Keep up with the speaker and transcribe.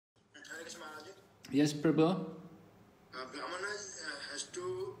Yes, Maharaj. Yes, Prabhu. Brahmana has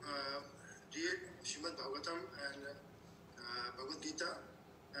to read Srimad Bhagavatam and Bhagavad Gita,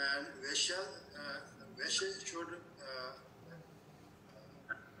 and Vaishya should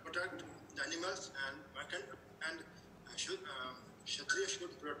protect the animals and merchant, and Kshatriya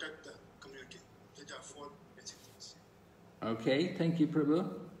should protect the community. These are four basic things. Okay, thank you,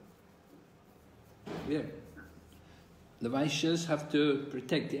 Prabhu. Yeah. The Vaishyas have to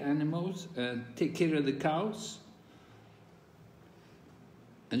protect the animals and take care of the cows.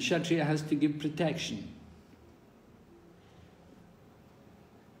 And Kshatriya has to give protection.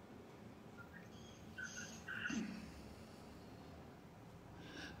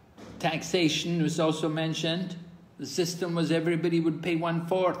 Taxation was also mentioned. The system was everybody would pay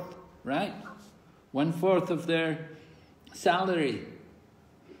 1/4, right? 1/4 of their salary.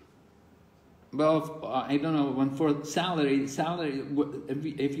 Well, I don't know, 1/4 salary.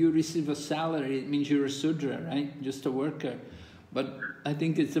 If you receive a salary, it means you're a Sudra, right? Just a worker. But I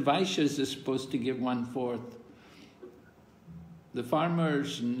think it's the Vaishyas are supposed to give 1/4. The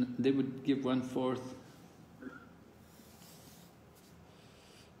farmers, they would give 1/4.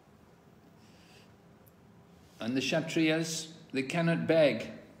 And the Kshatriyas, they cannot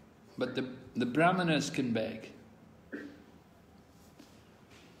beg, but the Brahmanas can beg.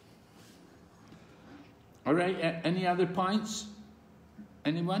 All right, any other points?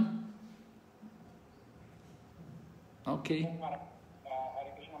 Anyone? Okay.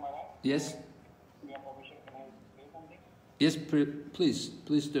 Yes? Yes, please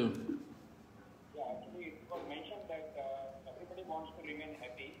do. Yeah, actually it was mentioned that everybody wants to remain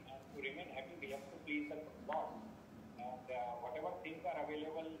happy, and to remain happy we have to please the God. And whatever things are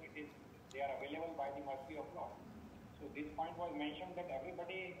available, they are available by the mercy of God. So this point was mentioned that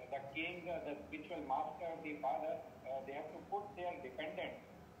everybody, the king, the spiritual master, the father, they have to put their dependence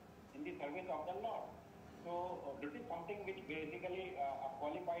in the service of the Lord. So this is something which basically a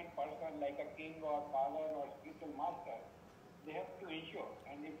qualified person like a king or father or spiritual master, they have to ensure.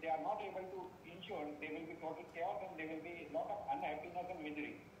 And if they are not able to ensure, there will be total chaos and there will be a lot of unhappiness and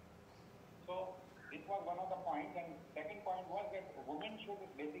misery. So this was one of the points. And second point was that women should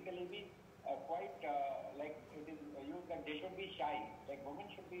basically be quite like it is used that they should be shy. Like women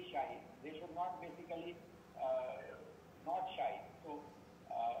should be shy. They should not basically not shy. So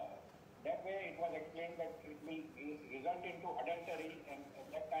that way it was explained that it will result into adultery and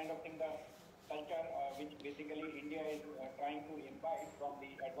that kind of thing. The culture which basically India is trying to imbibe from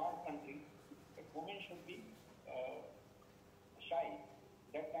the advanced countries, that women should be shy.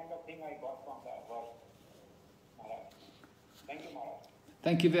 That kind of thing I got from the verse, Maharaj. Thank you, Maharaj.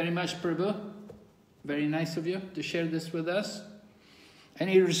 Thank you very much, Prabhu. Very nice of you to share this with us.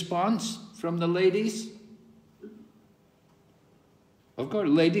 Any response from the ladies? Of course,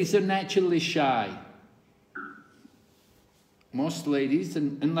 ladies are naturally shy. Most ladies,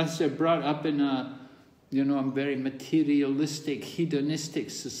 unless they're brought up in a very materialistic, hedonistic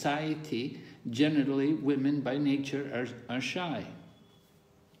society, generally women by nature are shy.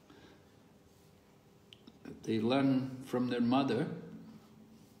 They learn from their mother.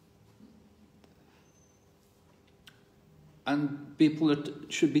 And people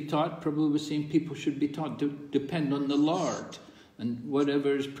should be taught, Prabhu was saying, people should be taught to depend on the Lord and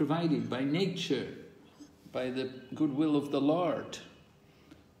whatever is provided by nature, by the goodwill of the Lord.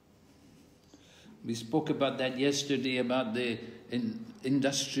 We spoke about that yesterday, about the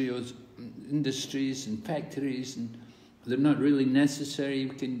industries and factories, and they're not really necessary. You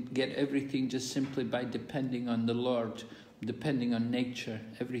can get everything just simply by depending on the Lord, depending on nature.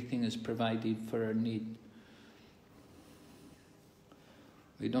 Everything is provided for our need.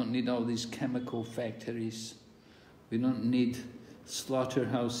 We don't need all these chemical factories. We don't need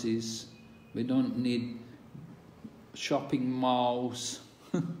slaughterhouses. We don't need shopping malls.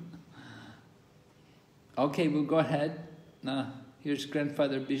 Okay, we'll go ahead. Now, here's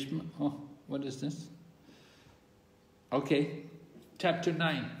Grandfather Bhishma. Oh, what is this? Okay, chapter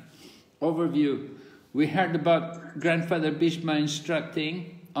 9, overview. We heard about Grandfather Bhishma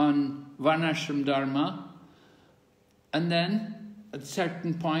instructing on Varnashram Dharma, and then at a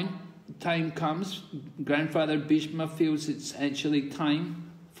certain point, time comes, Grandfather Bhishma feels it's actually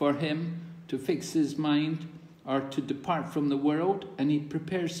time for him to fix his mind or to depart from the world, and he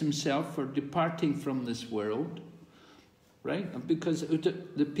prepares himself for departing from this world, right? Because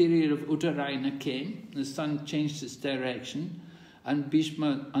the period of Uttarayana came, the sun changed its direction, and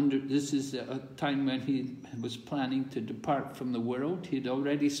Bhishma, this is a time when he was planning to depart from the world. He'd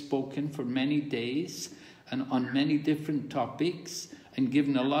already spoken for many days and on many different topics, and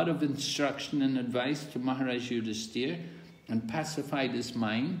given a lot of instruction and advice to Maharaj Yudhisthira, and pacified his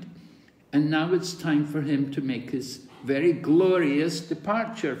mind. and now it's time for him to make his very glorious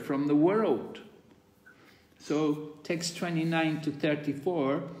departure from the world. So text 29 to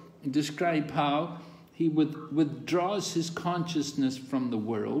 34 describe how he withdraws his consciousness from the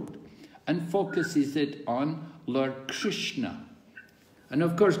world and focuses it on Lord Krishna. And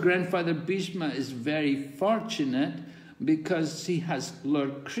of course, Grandfather Bhishma is very fortunate because he has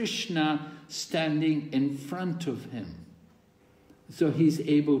Lord Krishna standing in front of him. So he's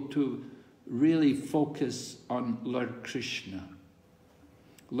able to really focus on Lord Krishna.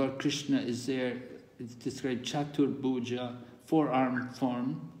 Lord Krishna is there, it's described Chaturbhuja, four-arm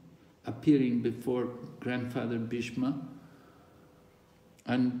form, appearing before Grandfather Bhishma.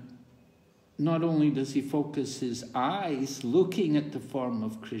 And not only does he focus his eyes looking at the form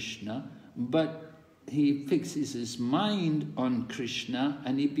of Krishna, but he fixes his mind on Krishna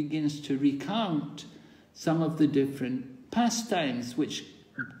and he begins to recount some of the different pastimes which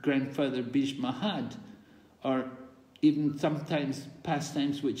Grandfather Bhishma had, or even sometimes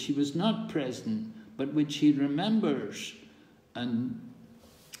pastimes which he was not present, but which he remembers. And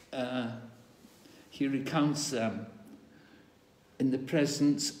he recounts them in the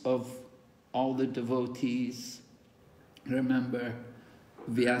presence of all the devotees. Remember,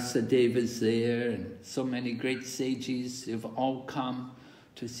 Vyasadeva is there, and so many great sages have all come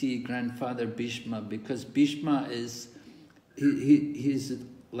to see Grandfather Bhishma, because Bhishma is, he's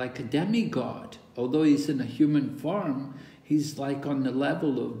like a demigod. Although he's in a human form, he's like on the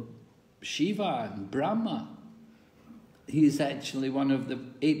level of Shiva and Brahma. He's actually one of the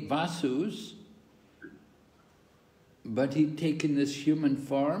 8 Vasus, but he'd taken this human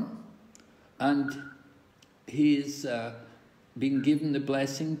form, and he's been given the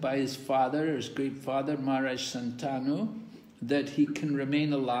blessing by his father, his great father, Maharaj Santanu, that he can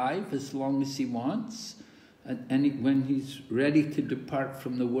remain alive as long as he wants, and when he's ready to depart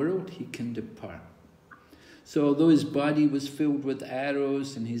from the world, he can depart. So although his body was filled with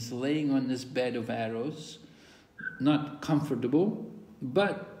arrows and he's laying on this bed of arrows, not comfortable,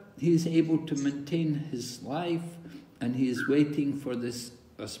 but he's able to maintain his life, and he is waiting for this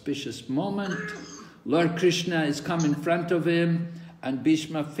auspicious moment. Lord Krishna is come in front of him, and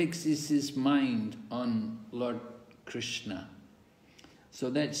Bhishma fixes his mind on Lord Krishna. So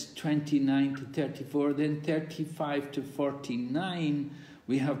that's 29 to 34. Then 35 to 49,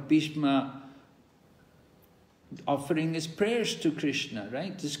 we have Bhishma offering his prayers to Krishna,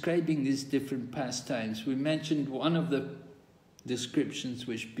 right? Describing these different pastimes. We mentioned one of the descriptions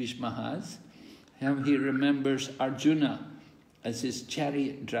which Bhishma has. How he remembers Arjuna as his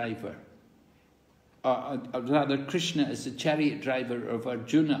chariot driver. Rather, Krishna as the chariot driver of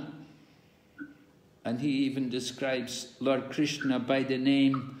Arjuna. And he even describes Lord Krishna by the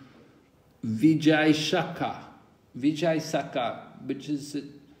name Vijayasaka. Vijayasaka, which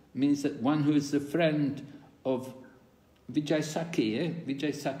means that one who is the friend of Vijayasaki,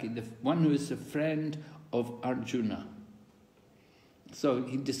 Vijayasaki, the one who is the friend of Arjuna. So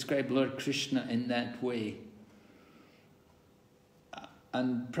he described Lord Krishna in that way.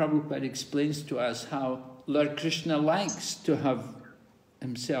 And Prabhupada explains to us how Lord Krishna likes to have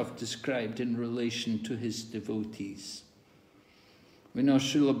himself described in relation to his devotees. We know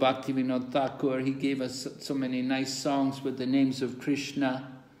Srila Bhakti-Vinod Thakur, he gave us so many nice songs with the names of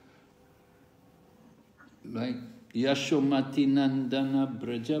Krishna, like Yashomati Nandana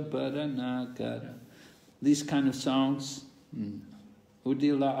Braja Paranakara. These kind of songs.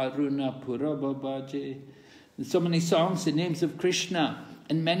 Udila Aruna Purababaje. So many songs, the names of Krishna.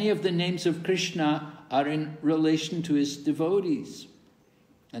 And many of the names of Krishna are in relation to his devotees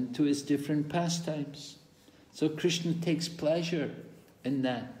and to his different pastimes. So Krishna takes pleasure in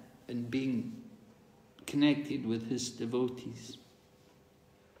that, in being connected with his devotees.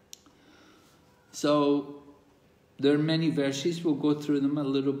 So there are many verses, we'll go through them a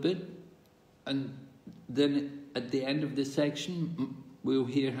little bit, and then at the end of this section we'll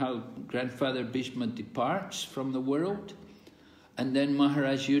hear how Grandfather Bhishma departs from the world, and then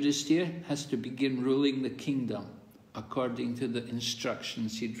Maharaj Yudhisthira has to begin ruling the kingdom according to the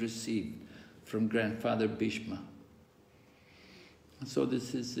instructions he'd received from Grandfather Bhishma. So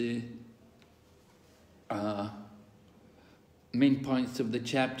this is the main points of the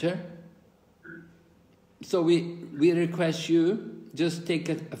chapter. So we request you just take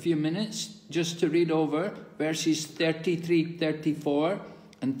a few minutes just to read over verses 33, 34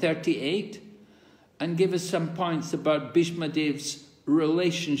 and 38 and give us some points about Bhishma Dev's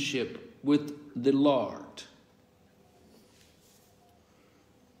relationship with the Lord.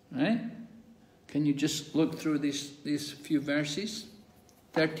 Right? Can you just look through these few verses?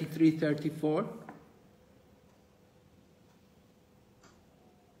 33, 34.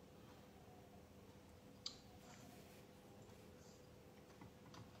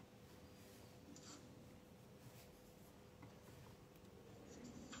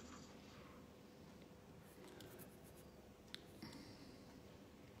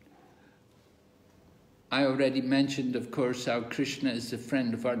 I already mentioned, of course, how Krishna is a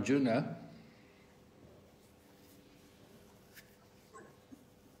friend of Arjuna.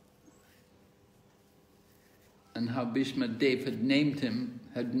 And how Bhishma Dev had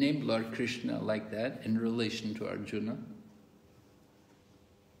named Lord Krishna like that in relation to Arjuna.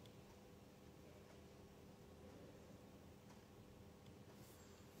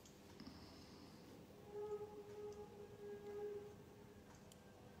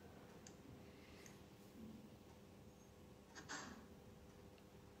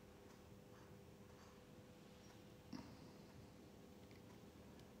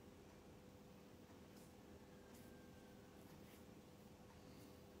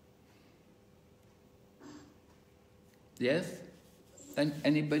 Yes? And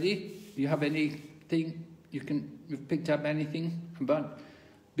anybody? You have anything? You've picked up anything about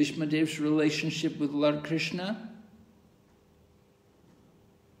Bhishma Dev's relationship with Lord Krishna?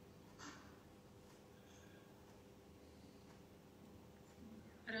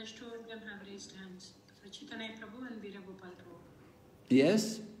 Raj, two of them have raised hands. Chaitanya Prabhu and Veera Gopal Prabhu.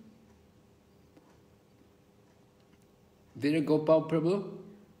 Yes? Veera Gopal Prabhu?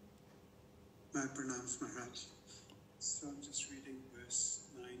 My pranams, Maharaj. So I'm just reading verse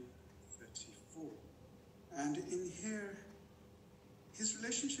 934. And in here, his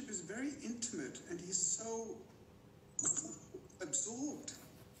relationship is very intimate and he's so absorbed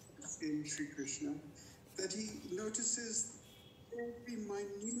in Sri Krishna that he notices every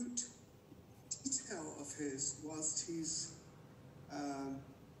minute detail of his whilst he's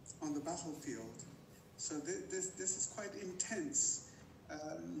on the battlefield. So this is quite intense.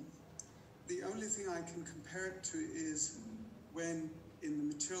 The only thing I can compare it to is when in the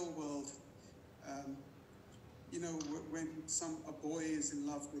material world, you know, when a boy is in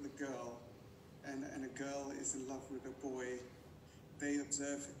love with a girl and a girl is in love with a boy, they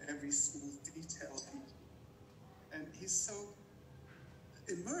observe every small detail. And he's so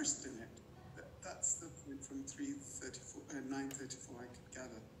immersed in it. That's the point from 934 I could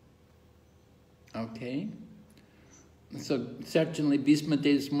gather. Okay. So certainly Bhishma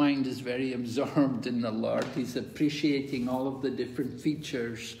Dev's mind is very absorbed in the Lord. He's appreciating all of the different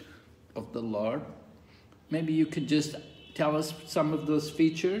features of the Lord. Maybe you could just tell us some of those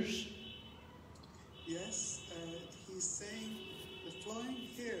features? Yes, he's saying the flowing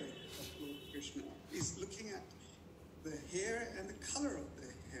hair of Lord Krishna. He's looking at the hair and the color of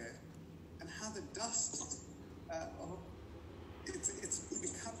the hair and how the dust, it's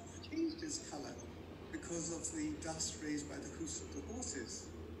become changed its color because of the dust raised by the hoofs of the horses.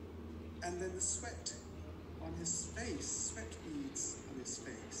 And then the sweat on his face, sweat beads on his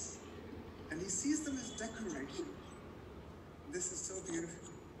face. And he sees them as decoration. This is so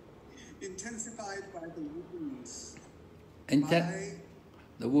beautiful. Intensified by the wounds.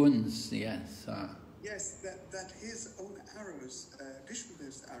 The wounds, yes. Yes, that his own arrows, Bhishma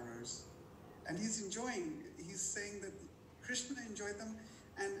Dev's arrows. And he's saying that Krishna enjoyed them,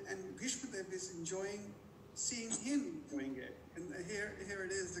 and Bhishma Dev is enjoying seeing him doing it. And here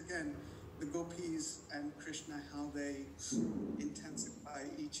it is again, the gopis and Krishna, how they intensify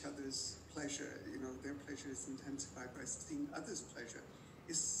each other's pleasure. You know, their pleasure is intensified by seeing others' pleasure.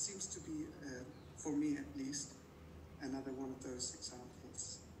 It seems to be, for me at least, another one of those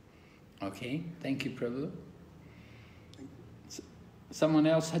examples. Okay, thank you, Prabhu. Thank you. Someone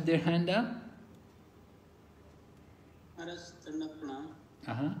else had their hand up? Maharaj,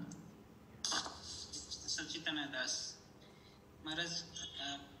 Pranam. Sachitana Das. Maharaj,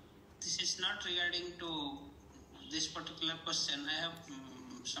 this is not regarding to this particular question. I have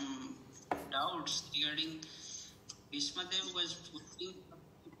some doubts regarding Bhishma Dev was putting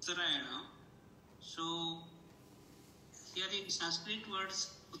Uttarayana. So here in Sanskrit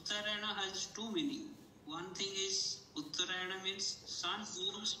words, Uttarayana has two meanings. One thing is Uttarayana means sun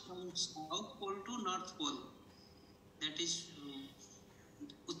moves from south pole to north pole. That is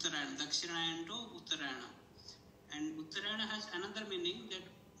Uttarayana, Dakshinayana to Uttarayana. And Uttarayana has another meaning that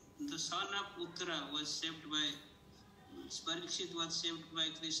the son of Uttara was saved by, Parikshit was saved by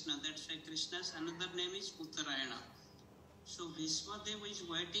Krishna. That's why Krishna's another name is Uttarayana. So Bhishma Dev is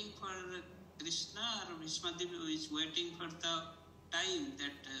waiting for Krishna, or Bhishma Dev is waiting for the time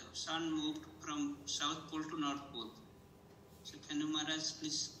that sun moved from south pole to north pole. So can you, Maharaj,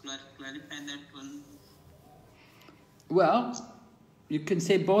 please clarify that one? Well, you can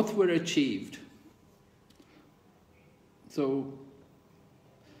say both were achieved. So,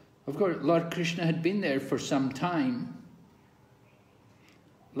 of course, Lord Krishna had been there for some time.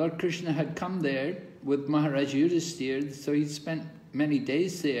 Lord Krishna had come there with Maharaj Yudhisthira, so he spent many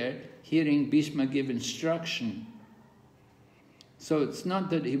days there hearing Bhishma give instruction. So it's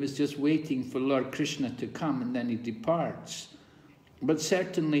not that he was just waiting for Lord Krishna to come and then he departs. But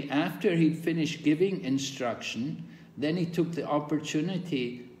certainly after he'd finished giving instruction, then he took the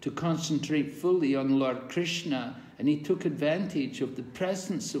opportunity to concentrate fully on Lord Krishna, and he took advantage of the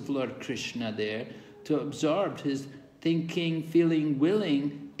presence of Lord Krishna there to absorb his thinking, feeling,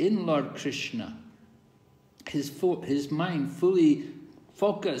 willing in Lord Krishna. His mind fully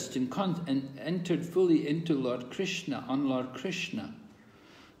focused and entered fully into Lord Krishna, on Lord Krishna.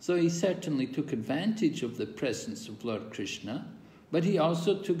 So he certainly took advantage of the presence of Lord Krishna, but he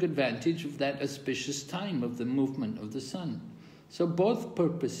also took advantage of that auspicious time of the movement of the sun. So both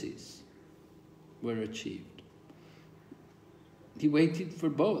purposes were achieved. He waited for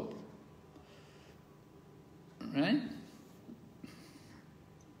both. Right?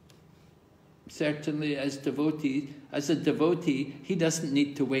 Certainly as a devotee, he doesn't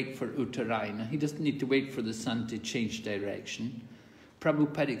need to wait for Uttarayana. He doesn't need to wait for the sun to change direction.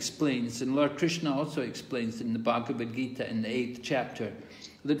 Prabhupada explains, and Lord Krishna also explains in the Bhagavad Gita in the 8th chapter,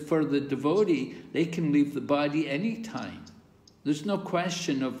 that for the devotee, they can leave the body any time. There's no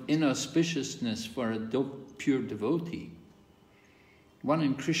question of inauspiciousness for a pure devotee. One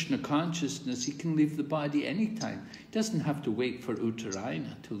in Krishna consciousness, he can leave the body any time. He doesn't have to wait for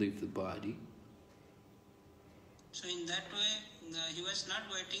Uttarayana to leave the body. So in that way, he was not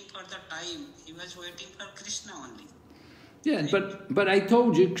waiting for the time, he was waiting for Krishna only. Yeah, but I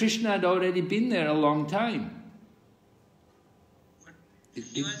told you, Krishna had already been there a long time. But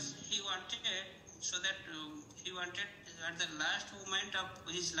he wanted, so that he wanted at the last moment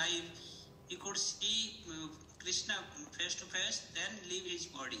of his life, he could see Krishna face to face, then leave his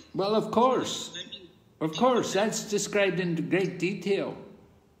body. Well, of course. Of course, that's described in great detail.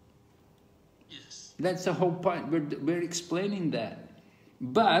 Yes. That's the whole point. We're explaining that.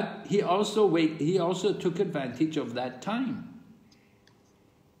 But he also took advantage of that time.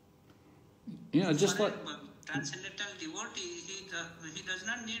 You know, just like transcendental devotee, he does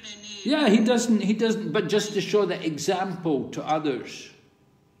not need any. Yeah, he doesn't. But just to show the example to others,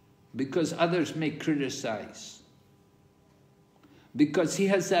 because others may criticize. Because he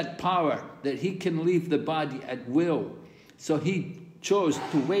has that power that he can leave the body at will, so he chose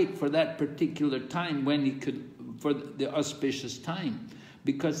to wait for that particular time when he could, for the auspicious time.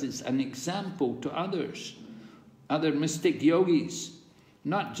 Because it's an example to others, other mystic yogis,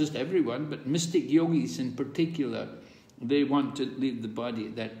 not just everyone, but mystic yogis in particular, they want to leave the body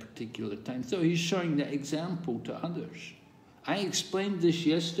at that particular time. So he's showing the example to others. I explained this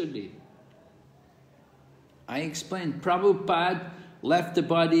yesterday. I explained Prabhupada left the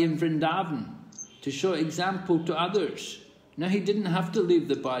body in Vrindavan to show example to others. Now he didn't have to leave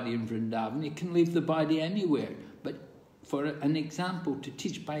the body in Vrindavan, he can leave the body anywhere. For an example, to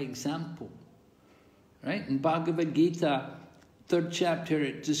teach by example. Right? In Bhagavad Gita, 3rd chapter,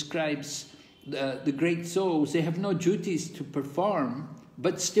 it describes the great souls. They have no duties to perform,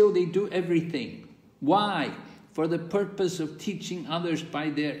 but still they do everything. Why? For the purpose of teaching others by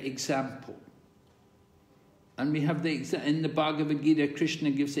their example. And we have in the Bhagavad Gita,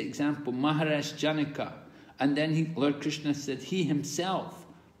 Krishna gives the example, Maharaj Janaka. And then Lord Krishna said he himself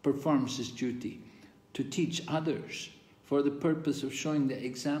performs his duty to teach others, for the purpose of showing the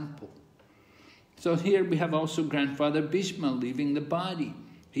example. So here we have also Grandfather Bhishma leaving the body.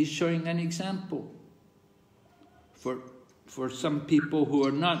 He's showing an example for some people who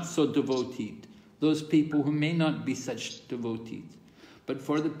are not so devoted, those people who may not be such devotees. But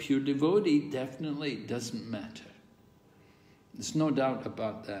for the pure devotee, definitely it doesn't matter. There's no doubt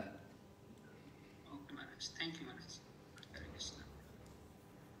about that. Okay, Maharaj. Thank you, Maharaj.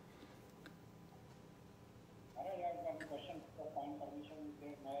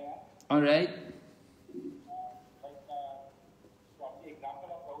 All right. From the example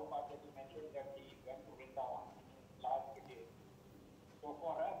of Prabhupada, you mentioned that he went to Vrindavan last decade. So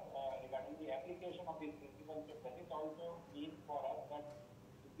for us, regarding the application of these principles, does it also mean for us that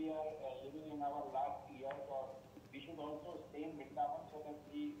if we are living in our last years, or we should also stay in Vrindavan so that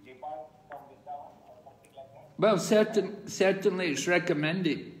we depart from Vrindavan or something like that? Well, certainly it's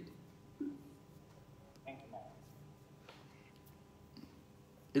recommended. Thank you, Maharaj.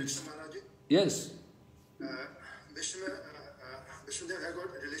 It's, Maharaj, yes. Vishnudev had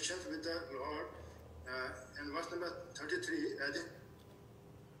got relations with the Lord, and verse number 33,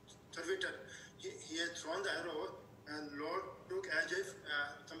 he had thrown the arrow, and Lord took as if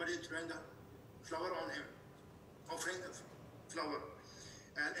somebody throwing the flower on him, offering the flower.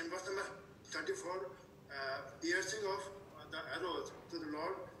 And in verse number 34, piercing of the arrows to the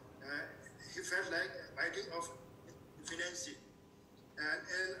Lord, he felt like biting of infinity. And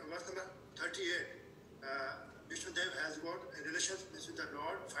in verse number 38, Vishnudev has got a relationship with the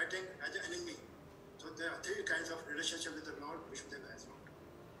Lord, fighting as an enemy. So there are three kinds of relationship with the Lord Vishnudev has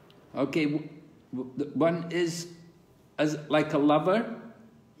got. Okay, one is as like a lover.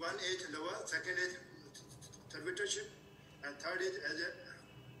 One is lover, second is servitorship, and third is as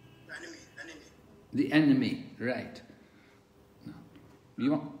an enemy. The enemy, right.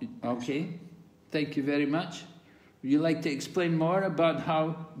 Okay, thank you very much. Would you like to explain more about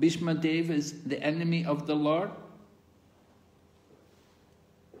how Bhishma Dev is the enemy of the Lord?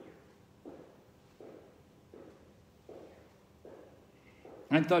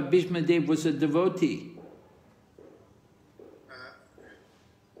 I thought Bhishma Dev was a devotee.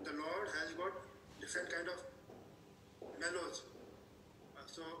 The Lord has got different kind of mellows.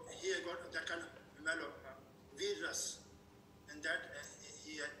 So he has got that kind of mellow, Viras, and that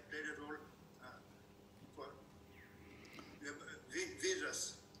he had played a role for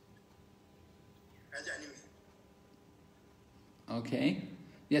Viras as an enemy. Okay.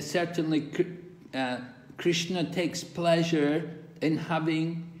 Yes, certainly Krishna takes pleasure in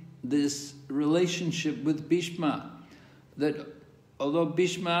having this relationship with Bhishma. That although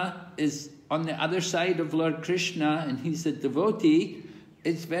Bhishma is on the other side of Lord Krishna and he's a devotee,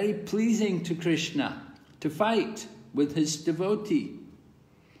 it's very pleasing to Krishna to fight with his devotee.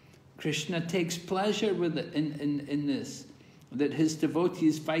 Krishna takes pleasure with it in this, that his devotee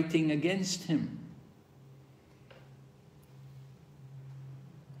is fighting against him.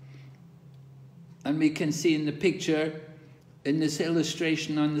 And we can see in the picture, in this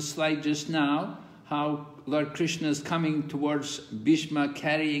illustration on the slide just now, how Lord Krishna is coming towards Bhishma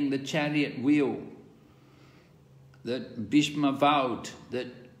carrying the chariot wheel. That Bhishma vowed that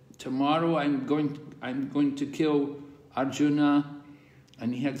tomorrow I'm going to kill Arjuna,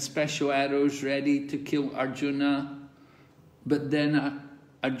 and he had special arrows ready to kill Arjuna. But then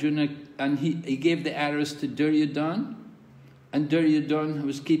Arjuna, and he gave the arrows to Duryodhana, and Duryodhana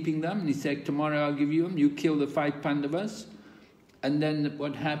was keeping them, and he said, tomorrow I'll give you them, you kill the 5 Pandavas. And then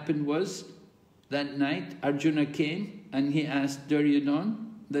what happened was, that night Arjuna came and he asked Duryodhana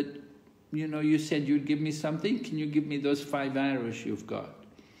that, you know, you said you'd give me something, can you give me those 5 arrows you've got?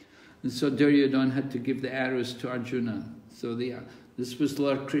 And so Duryodhana had to give the arrows to Arjuna. So this was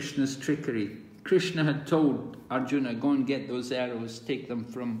Lord Krishna's trickery. Krishna had told Arjuna, go and get those arrows, take them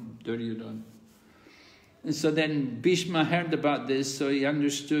from Duryodhana. And so then Bhishma heard about this, so he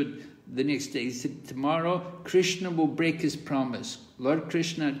understood. The next day he said, tomorrow Krishna will break his promise. Lord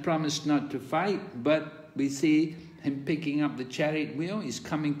Krishna had promised not to fight, but we see him picking up the chariot wheel. He's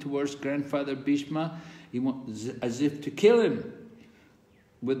coming towards grandfather Bhishma. He wants as if to kill him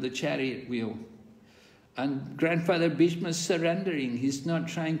with the chariot wheel. And grandfather Bhishma is surrendering. He's not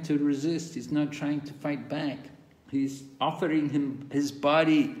trying to resist. He's not trying to fight back. He's offering him his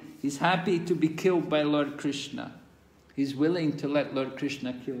body. He's happy to be killed by Lord Krishna. He's willing to let Lord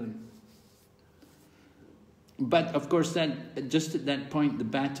Krishna kill him. But of course, just at that point, the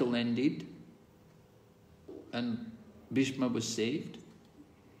battle ended, and Bhishma was saved.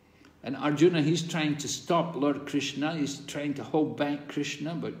 And Arjuna, he's trying to stop Lord Krishna. He's trying to hold back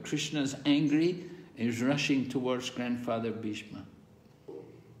Krishna, but Krishna's angry and he's rushing towards grandfather Bhishma.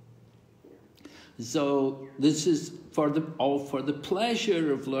 So this is all for the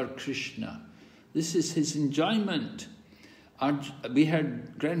pleasure of Lord Krishna. This is his enjoyment. We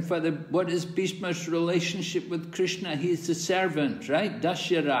heard grandfather, what is Bhishma's relationship with Krishna? He is the servant, right?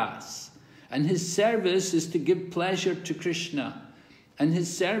 Dasharas. And his service is to give pleasure to Krishna. And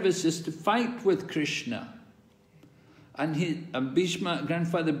his service is to fight with Krishna. And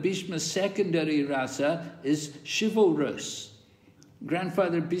grandfather Bhishma's secondary rasa is chivalrous.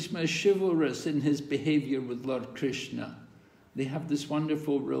 Grandfather Bhishma is chivalrous in his behavior with Lord Krishna. They have this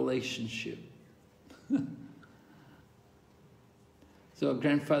wonderful relationship. So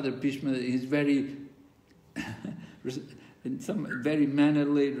grandfather Bhishma is very, very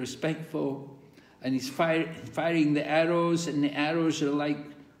mannerly, respectful, and he's firing the arrows, and the arrows are like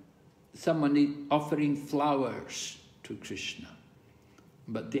someone offering flowers to Krishna.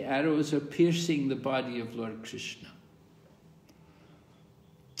 But the arrows are piercing the body of Lord Krishna.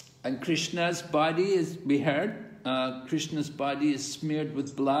 And Krishna's body, as we heard, Krishna's body is smeared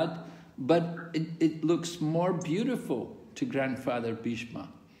with blood, but it looks more beautiful to grandfather Bhishma.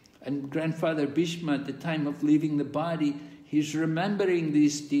 And grandfather Bhishma, at the time of leaving the body, he's remembering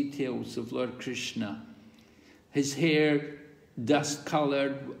these details of Lord Krishna. His hair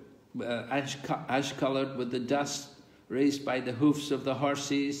dust-coloured, ash-coloured with the dust raised by the hoofs of the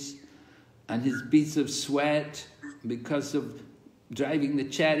horses, and his beads of sweat because of driving the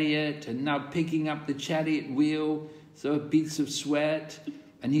chariot and now picking up the chariot wheel, so beads of sweat,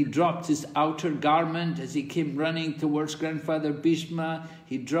 And he dropped his outer garment as he came running towards Grandfather Bhishma.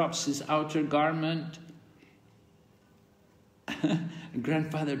 He drops his outer garment. And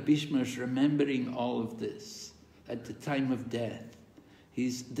Grandfather Bhishma is remembering all of this at the time of death.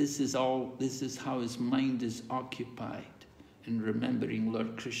 This is how his mind is occupied in remembering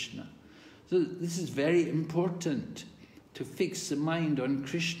Lord Krishna. So this is very important, to fix the mind on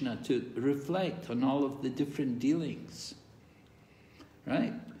Krishna, to reflect on all of the different dealings.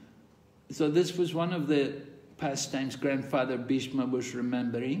 Right? So this was one of the pastimes Grandfather Bhishma was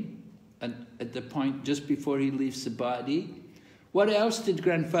remembering at the point just before he leaves the body. What else did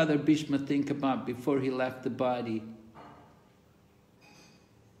Grandfather Bhishma think about before he left the body?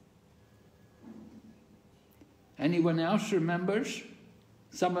 Anyone else remembers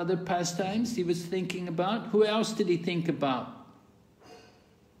some other pastimes he was thinking about? Who else did he think about?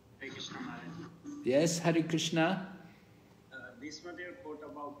 Hare Krishna Maharaj. Yes, Hare Krishna. Bhishma there quote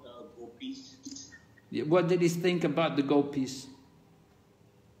about gopis. What did he think about the gopis?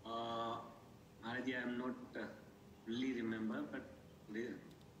 Maharaj, I am not really remember, but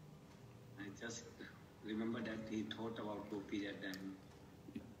I just remember that he thought about gopis at that time.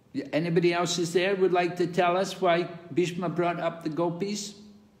 Anybody else is there would like to tell us why Bhishma brought up the gopis?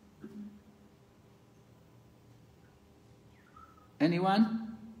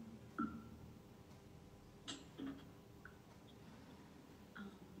 Anyone?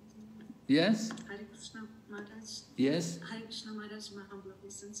 Yes? Hare Krishna Maharaj. Yes? Hare Krishna Maharaj, my humble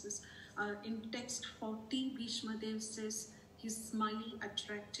obeisances. In text 40, Bhishma Dev says his smile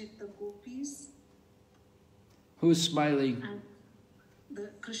attracted the gopis. Who's smiling? And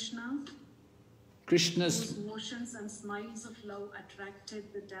the Krishna, Krishna's... whose motions and smiles of love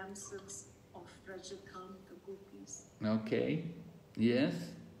attracted the damsels of Rajadhan, the gopis. Okay. Yes.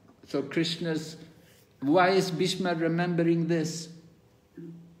 So Krishna's... Why is Bhishma remembering this?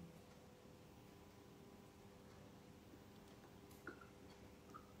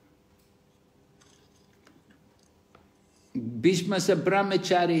 Bhishma's a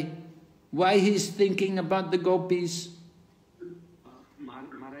brahmachari. Why he's thinking about the gopis?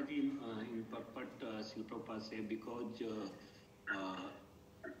 Maharaj, in purport, Srila Prabhupada said because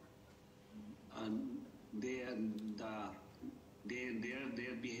their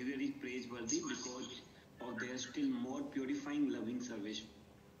behavior is praiseworthy because of their still more purifying loving service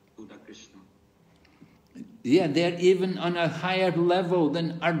to the Krishna. Yeah, they're even on a higher level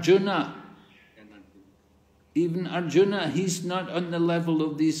than Arjuna. Even Arjuna, he's not on the level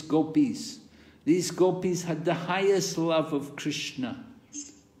of these gopis. These gopis had the highest love of Krishna.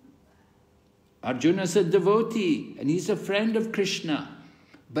 Arjuna's a devotee and he's a friend of Krishna,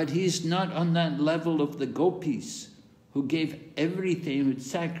 but he's not on that level of the gopis who gave everything, who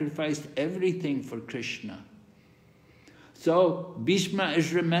sacrificed everything for Krishna. So Bhishma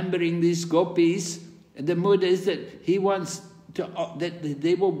is remembering these gopis, and the mood is that he wants to, that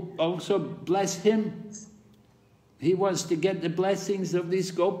they will also bless him. He wants to get the blessings of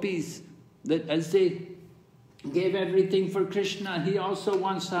these gopis, that as they gave everything for Krishna, he also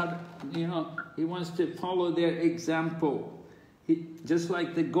wants to, he wants to follow their example. Just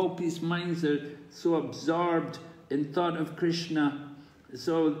like the gopis' minds are so absorbed in thought of Krishna,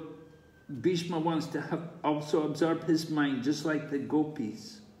 so Bhishma wants to also absorb his mind, just like the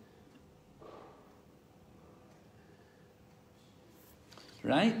gopis.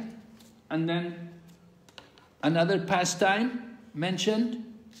 Right? And then another pastime mentioned.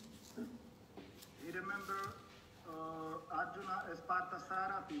 You remember Arjuna as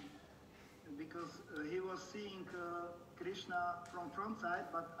Parthasarathi, because he was seeing Krishna from front side,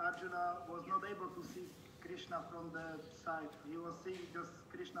 but Arjuna was not able to see Krishna from the side. He was seeing just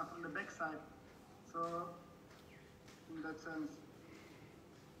Krishna from the back side. So, in that sense.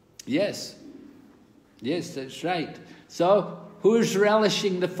 Yes. Yes, that's right. So, who is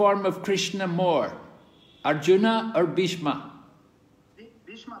relishing the form of Krishna more? Arjuna or Bhishma?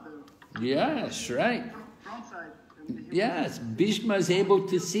 Bhishma. Yes, right. Front side. Yes, Bhishma is able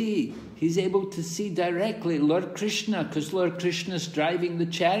to see. He's able to see directly Lord Krishna, because Lord Krishna is driving the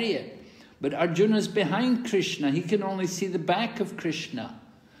chariot. But Arjuna is behind Krishna. He can only see the back of Krishna.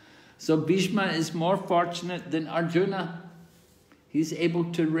 So Bhishma is more fortunate than Arjuna. He's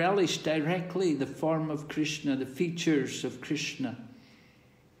able to relish directly the form of Krishna, the features of Krishna.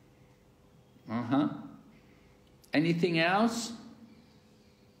 Anything else?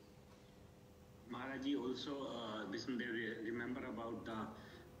 Maharaji also, remember about the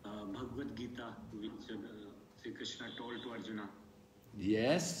Bhagavad Gita, which Sri Krishna told to Arjuna.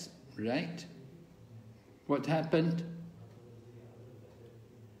 Yes, right. What happened?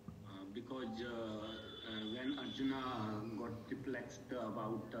 Because when Arjuna got got perplexed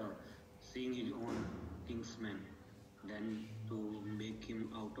about seeing his own kinsman. Then to make him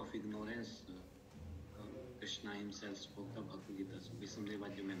out of ignorance, Krishna himself spoke the Bhagavad-gita. So Bhishma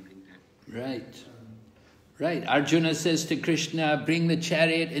was remembering that. Right. Right. Arjuna says to Krishna, bring the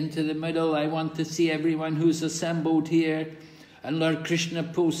chariot into the middle. I want to see everyone who's assembled here. And Lord Krishna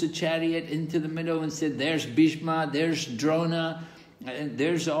pulls the chariot into the middle and said, there's Bhishma, there's Drona, and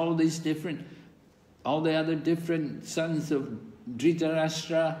there's all the other different sons of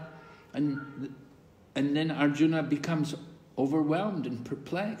Dhritarashtra. And then Arjuna becomes overwhelmed and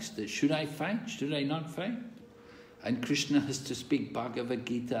perplexed. That should I fight? Should I not fight? And Krishna has to speak Bhagavad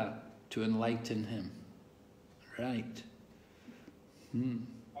Gita to enlighten him. Right. One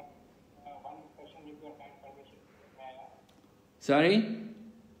question, if you are kind permission. Sorry?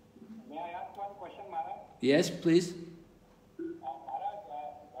 May I ask one question, Maharaj? Yes, please. Maharaj,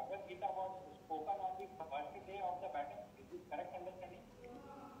 Bhagavad Gita was spoken on the first day of the battle. Is this correct understanding?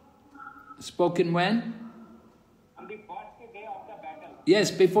 Spoken when? On the first day of the battle. Yes,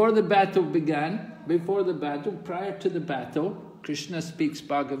 before the battle began, prior to the battle, Krishna speaks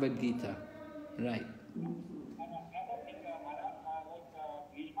Bhagavad Gita. Right. Another thing, Maharaj,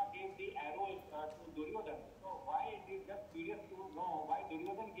 Bhishma gave the arrows to Duryodhana. So why it is just curious to know why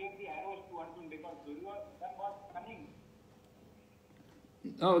Duryodhana gave the arrows to Arjuna, because Duryodhana was cunning.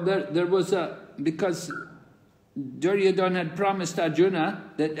 Oh, there was because Duryodhana had promised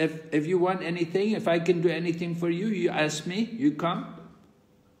Arjuna that if you want anything, if I can do anything for you, you ask me, you come,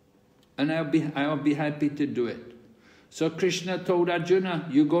 and I'll be happy to do it. So Krishna told Arjuna,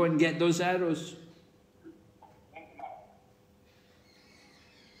 you go and get those arrows.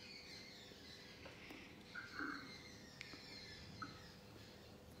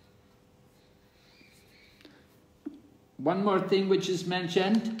 One more thing which is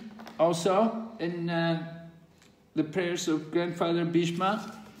mentioned also in the prayers of Grandfather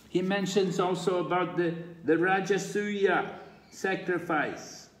Bhishma, he mentions also about the Rajasuya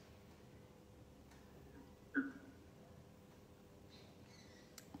sacrifice.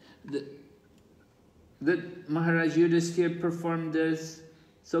 That Maharaj Yudhisthira performed this,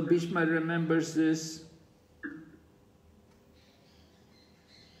 so Bhishma remembers this.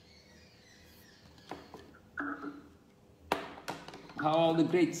 How all the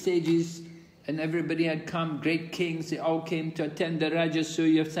great sages and everybody had come, great kings, they all came to attend the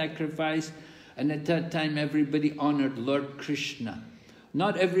Rajasuya sacrifice, and at that time everybody honored Lord Krishna.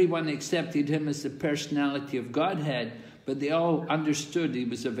 Not everyone accepted him as the personality of Godhead, but they all understood he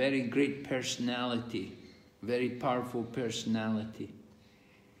was a very great personality, very powerful personality.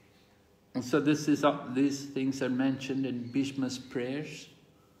 And so these things are mentioned in Bhishma's prayers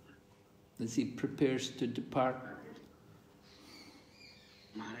as he prepares to depart.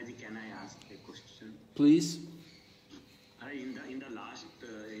 Maharaj, can I ask a question? Please. In the last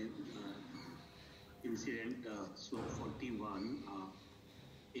incident, sloka 41,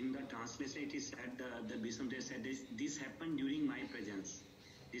 in the translation it is said, the Bhishma said, this happened during my presence.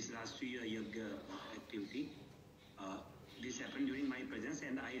 This Rashtriya Yagya activity. This happened during my presence,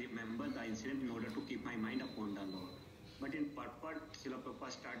 and I remember the incident in order to keep my mind upon the Lord. But in purport, Srila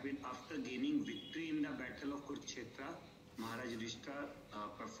Prabhupada starts with, after gaining victory in the battle of Kurukshetra, Maharaj Yudhishthira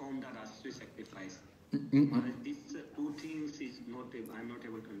performed the Rashtriya sacrifice. Maharaj, these two things I'm not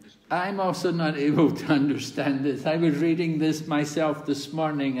able to understand. I'm also not able to understand this. I was reading this myself this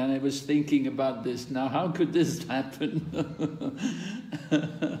morning and I was thinking about this. Now, how could this happen?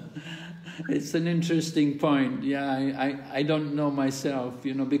 It's an interesting point. Yeah, I don't know myself,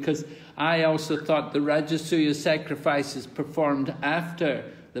 because I also thought the Rajasuya sacrifice is performed after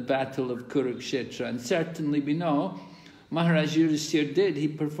the battle of Kurukshetra. And certainly we know Maharaj Yudhisthira did. He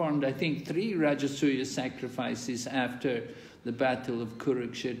performed, I think, 3 Rajasuya sacrifices after the battle of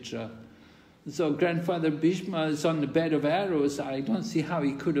Kurukshetra. So Grandfather Bhishma is on the bed of arrows. I don't see how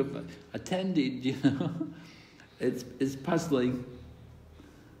he could have attended, It's puzzling.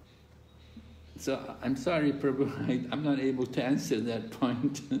 So I'm sorry, Prabhu, I'm not able to answer that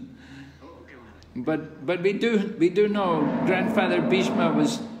point. But we do know Grandfather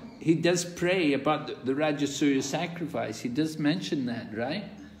Bhishma he does pray about the Rajasuya sacrifice. He does mention that, right?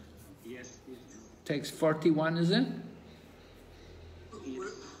 Yes. Text 41, is it?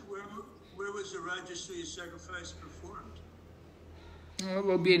 Where was the Rajasuya sacrifice performed? It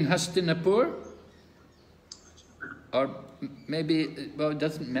will be in Hastinapur. Or maybe, it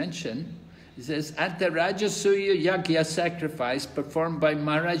doesn't mention. It says, at the Rajasuya Yagya sacrifice performed by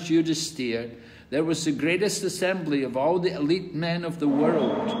Maharaj Yudhisthira, there was the greatest assembly of all the elite men of the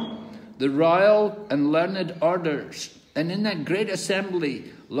world, the royal and learned orders. And in that great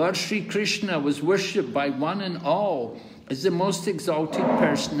assembly, Lord Sri Krishna was worshipped by one and all, is the most exalted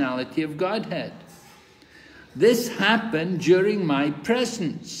personality of Godhead. This happened during my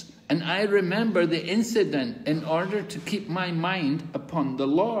presence, and I remember the incident in order to keep my mind upon the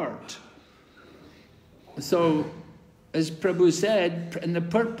Lord. So, as Prabhu said, in the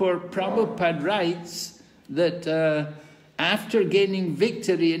purport, Prabhupada writes that after gaining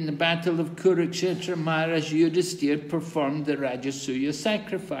victory in the battle of Kurukshetra, Maharaj Yudhisthira performed the Rajasuya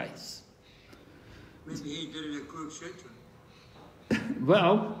sacrifice. Maybe he did it at Kurukshetra.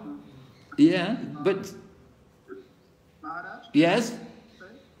 Well, yeah, but... Maharaj? Yes?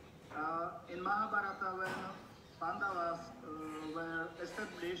 In Mahabharata, when Pandavas were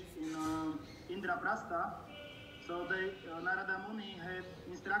established in Indraprastha, so Narada Muni had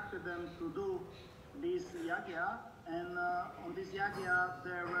instructed them to do this yagya, and on this yagya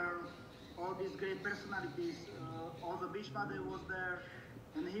there were all these great personalities. Also Bhishmadev was there,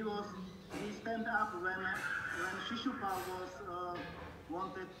 and he stand up when Shishupal was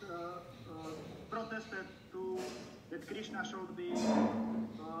protested to that Krishna should be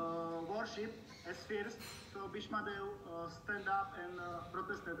worshipped as first. So Bhishmadev stand up and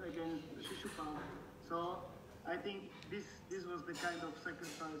protested against Shishupal. So I think this was the kind of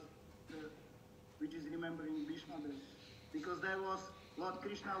sacrifice which is remembering Bhishmadev, because there was Lord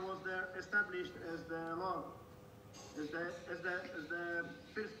Krishna was there established as the Lord, as the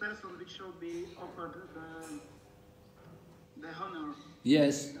first person which should be offered the honor.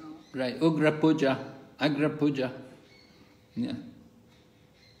 Yes, right. Ugra Puja, Agra Puja. Yeah.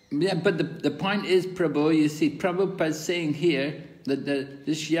 Yeah, but the point is, Prabhu, you see, Prabhupada is saying here that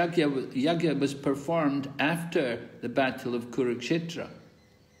this yagya was performed after the battle of Kurukshetra.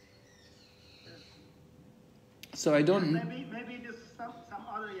 So I don't... Maybe there's some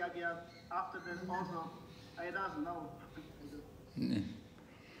other yagya after that also. I don't know. Yeah.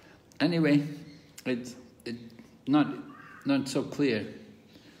 Anyway, it's not so clear.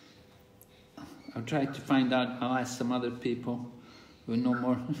 I'll try to find out. I'll ask some other people who know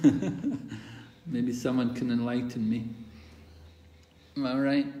more. Maybe someone can enlighten me. All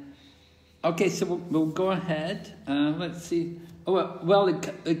right. Okay, so we'll go ahead. Let's see. Oh, well,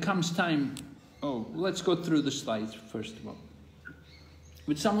 it comes time. Oh, let's go through the slides first of all.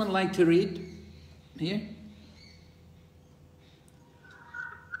 Would someone like to read here?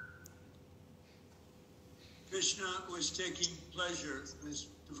 Krishna was taking pleasure. His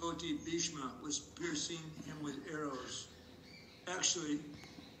devotee Bhishma was piercing him with arrows. Actually,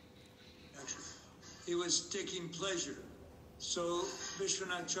 he was taking pleasure. So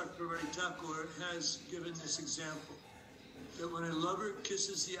Vishwanath Chakravarti Thakur has given this example, that when a lover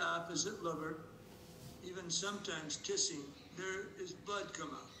kisses the opposite lover, even sometimes kissing, there is blood come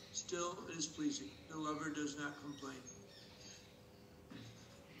out. Still, it is pleasing. The lover does not complain.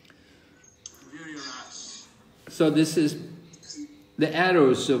 Viryaras. So this is the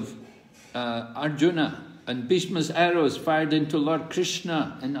arrows of Arjuna, and Bhishma's arrows fired into Lord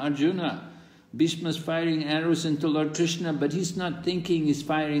Krishna and Arjuna. Bhishma's firing arrows into Lord Krishna, but he's not thinking he's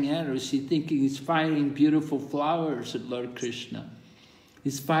firing arrows, he's thinking he's firing beautiful flowers at Lord Krishna.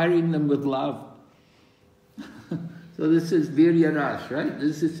 He's firing them with love. So this is Virya Ras, right?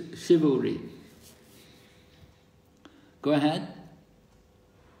 This is chivalry. Go ahead.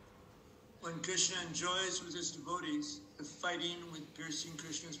 When Krishna enjoys with his devotees the fighting with piercing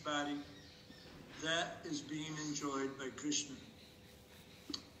Krishna's body, that is being enjoyed by Krishna.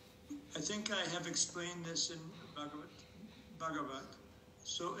 I think I have explained this in Bhagavat.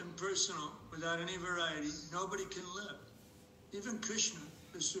 So impersonal, without any variety, nobody can live. Even Krishna,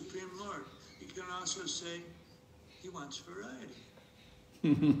 the Supreme Lord, he can also say he wants variety.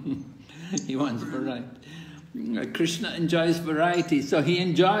 He wants variety. Krishna enjoys variety, so he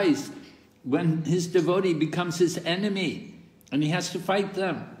enjoys when his devotee becomes his enemy and he has to fight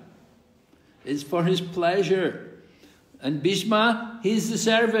them. It's for his pleasure. And Bhishma, he's the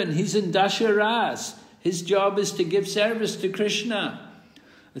servant, he's in Dasharas. His job is to give service to Krishna.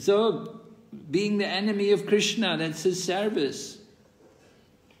 So, being the enemy of Krishna, that's his service.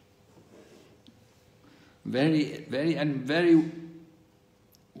 Very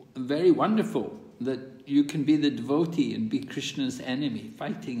wonderful that you can be the devotee and be Krishna's enemy,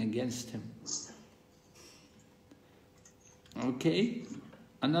 fighting against him. Okay,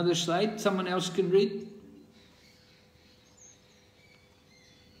 another slide, someone else can read.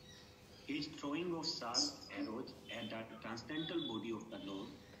 His throwing of sharp arrows at the transcendental body of the Lord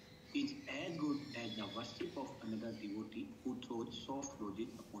is as good as the worship of another devotee who throws soft roses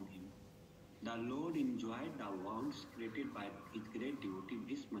upon him. The Lord enjoyed the wounds created by his great devotee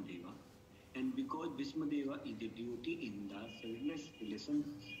Bhismadeva, and because Bhismadeva is a devotee in the selfless relations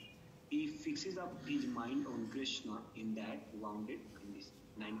he fixes up his mind on Krishna in that wounded condition.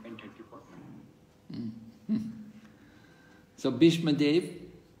 9.34. So Bhishma Dev,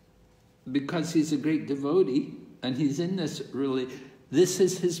 because he's a great devotee, and he's in this really, this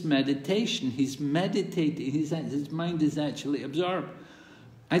is his meditation. He's meditating, his mind is actually absorbed.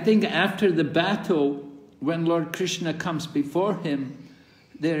 I think after the battle, when Lord Krishna comes before him,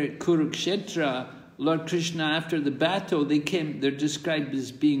 there at Kurukshetra, Lord Krishna, after the battle, they're described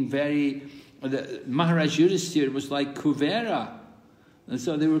as being very, Maharaj Yudhisthira was like Kuvera. And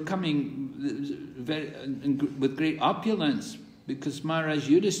so they were coming with great opulence, because Maharaj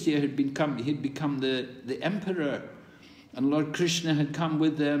Yudhisthira had become the emperor, and Lord Krishna had come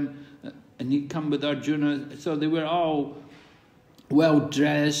with them, and he'd come with Arjuna. So they were all well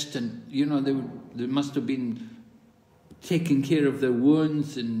dressed, and they must have been taking care of their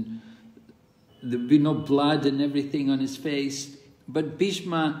wounds, and there'd be no blood and everything on his face. But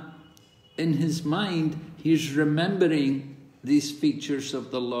Bhishma, in his mind, he's remembering these features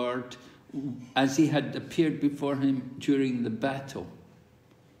of the Lord as he had appeared before him during the battle.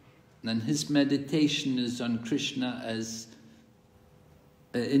 And his meditation is on Krishna as,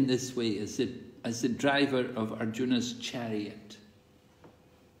 in this way, as the driver of Arjuna's chariot.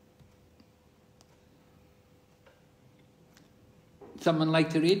 Someone like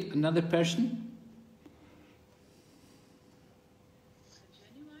to read? Another person?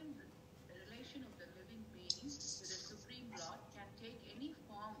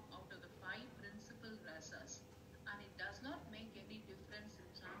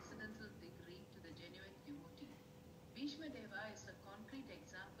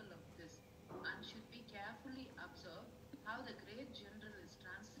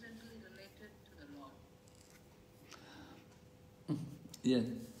 Yeah.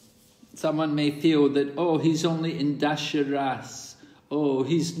 Someone may feel that, oh, he's only in Dasharas. Oh,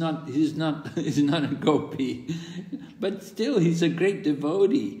 he's not a gopi. But still, he's a great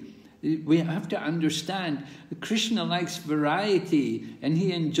devotee. We have to understand, Krishna likes variety, and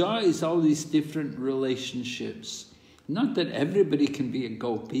he enjoys all these different relationships. Not that everybody can be a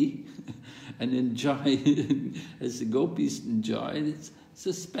gopi and enjoy as the gopis enjoy. It's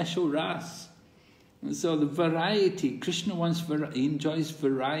a special ras. And so the variety, Krishna he enjoys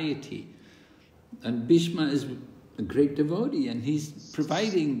variety. And Bhishma is a great devotee, and he's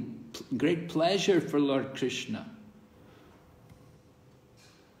providing great pleasure for Lord Krishna.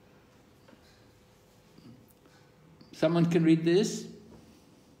 Someone can read this?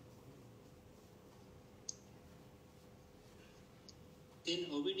 In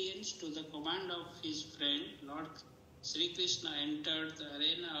obedience to the command of his friend, Lord Sri Krishna entered the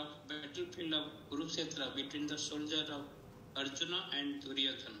arena of battlefield of Kurukshetra between the soldiers of Arjuna and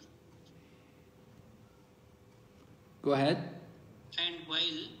Duryodhana. Go ahead. And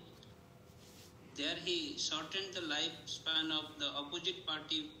while there he shortened the lifespan of the opposite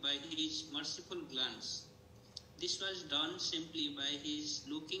party by his merciful glance. This was done simply by his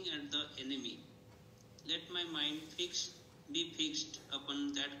looking at the enemy. Let my mind be fixed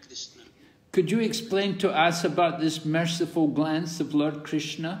upon that Krishna. Could you explain to us about this merciful glance of Lord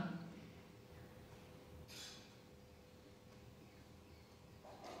Krishna?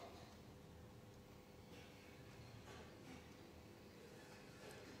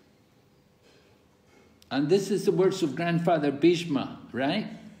 And this is the words of Grandfather Bhishma, right?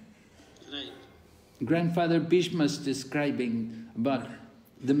 Right. Grandfather Bhishma is describing about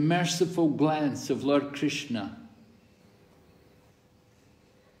the merciful glance of Lord Krishna.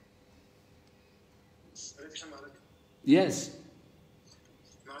 Yes.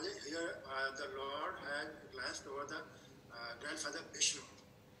 Here the Lord had glanced over the Grandfather Bhishma,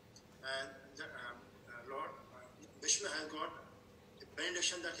 and the Lord Bhishma has got a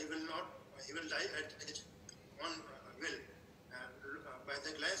benediction that he will die at his own will. By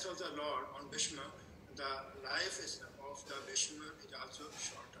the glance of the Lord on Bhishma, the life of the Bhishma is also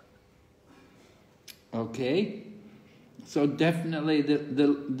shortened. Okay. So definitely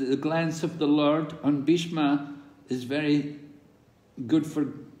the glance of the Lord on Bhishma is very good for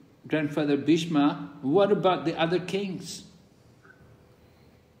Grandfather Bhishma. What about the other kings?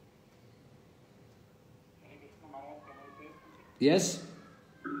 Yes?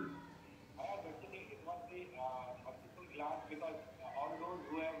 Actually, it was the merciful glance, because all those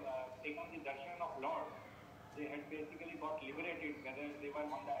who have taken the darshan of Lord, they had basically got liberated, whether they were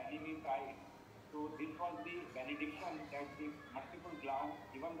on the enemy side. So this was the benediction that the merciful glance,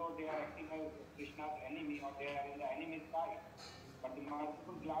 even though they are acting as Krishna's enemy or they are in the enemy's side, but the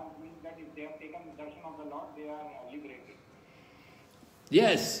merciful glance means that if they have taken the darshan of the Lord, they are liberated.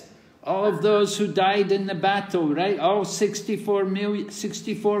 Yes. all of those who died in the battle, right? All 64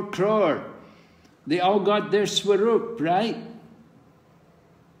 crore. They all got their swarup, right?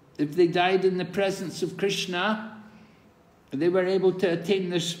 If they died in the presence of Krishna, they were able to attain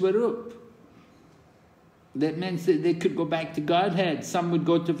their swarup. That meant that they could go back to Godhead. Some would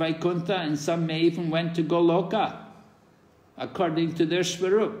go to Vaikuntha and some may even went to Goloka, according to their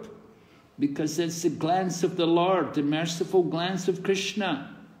swarup. Because it's the glance of the Lord, the merciful glance of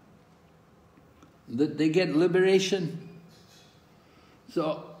Krishna, that they get liberation.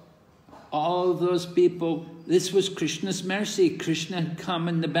 So all of those people, this was Krishna's mercy. Krishna had come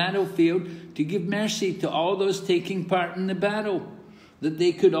in the battlefield to give mercy to all those taking part in the battle, that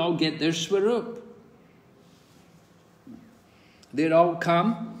they could all get their swarup. They'd all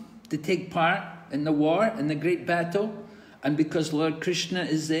come to take part in the war, in the great battle, and because Lord Krishna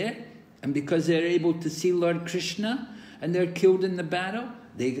is there, and because they're able to see Lord Krishna, and they're killed in the battle,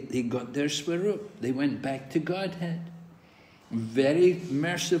 they got their swarup. They went back to Godhead. Very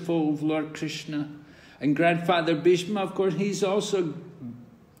merciful of Lord Krishna. And Grandfather Bhishma, of course, he's also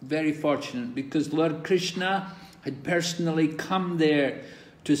very fortunate, because Lord Krishna had personally come there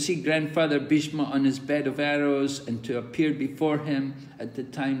to see Grandfather Bhishma on his bed of arrows and to appear before him at the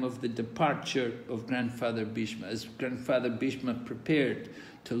time of the departure of Grandfather Bhishma, as Grandfather Bhishma prepared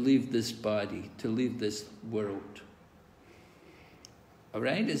to leave this body, to leave this world. All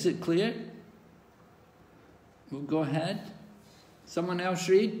right, is it clear? We'll go ahead. Someone else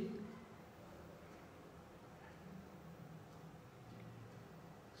read?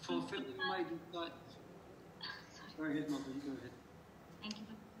 Fulfilling my desire. Go ahead, Mother, go ahead. Thank you.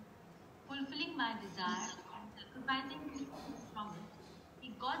 Fulfilling my desire and sacrificing his promise,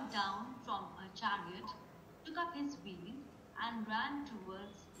 he got down from a chariot, took up his wheel, and ran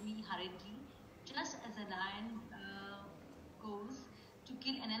towards me hurriedly, just as a lion goes to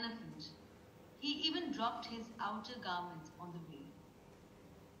kill an elephant. He even dropped his outer garments on the way.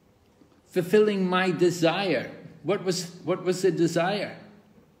 Fulfilling my desire. What was the desire?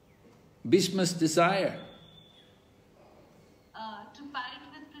 Bhishma's desire. To fight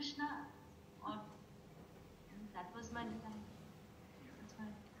with Krishna. Or that was my desire. That's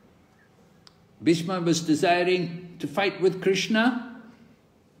right. Bhishma was desiring to fight with Krishna.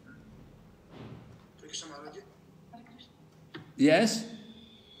 Krishna Maharaj. Yes?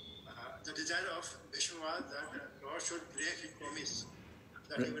 The desire of Bhishma was that Lord should break his promise,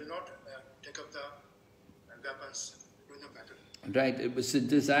 that he will not take up the weapons during the battle. Right, it was the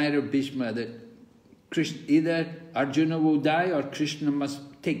desire of Bhishma that either Arjuna will die or Krishna must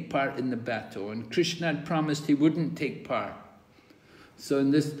take part in the battle. And Krishna had promised he wouldn't take part. So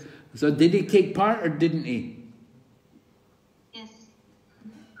did he take part or didn't he? Yes.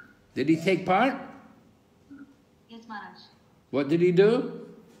 Did he take part? Yes, Maharaj. What did he do?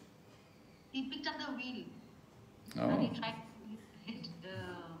 He picked up the wheel. Oh. And he tried to hit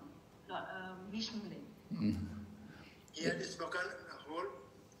Vishnu. He had spoken the whole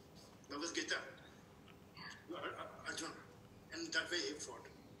Bhagavad-gita, Arjuna, and that way he fought.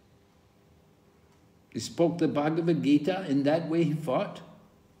 He spoke the Bhagavad-gita, in that way he fought?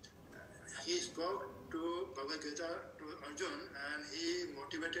 He spoke to Bhagavad-gita to Arjuna, and he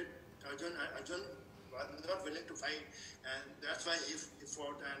motivated Arjuna. Arjuna was not willing to fight, and that's why he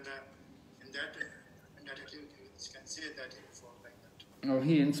fought, and in that you can say that he fought like that. Oh,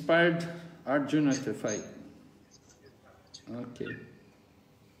 he inspired Arjuna to fight. Okay.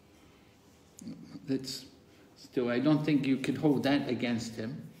 That's still, I don't think you could hold that against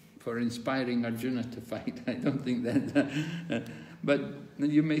him for inspiring Arjuna to fight. I don't think that, but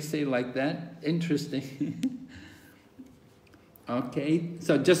you may say like that. Interesting. Okay,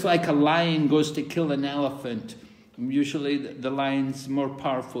 so just like a lion goes to kill an elephant, usually the lion's more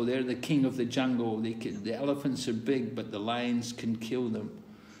powerful. They're the king of the jungle. The elephants are big, but the lions can kill them.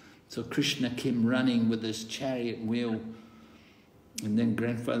 So Krishna came running with his chariot wheel. And then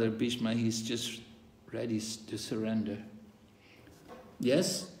Grandfather Bhishma, he's just ready to surrender.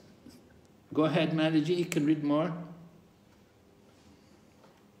 Yes? Go ahead, Mataji, you can read more.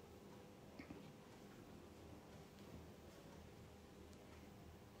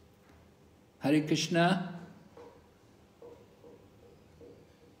 Hare Krishna.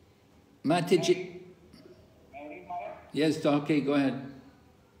 Mataji. Yes, okay, go ahead.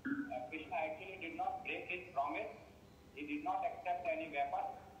 Krishna actually did not break his promise. He did not accept any weapon,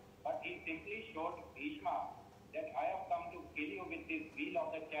 but he simply showed Bhishma that I have come to kill you with this wheel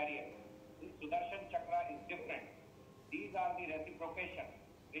of the chariot. This Sudarshan Chakra is different. These are the reciprocation.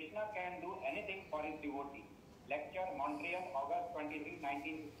 Krishna can do anything for his devotee. Lecture, Montreal, August 23,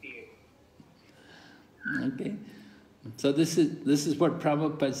 1958. Okay. So this is what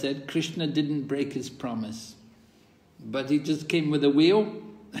Prabhupada said. Krishna didn't break his promise, but he just came with a wheel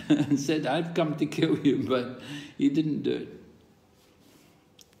and said, I've come to kill you, but he didn't do it.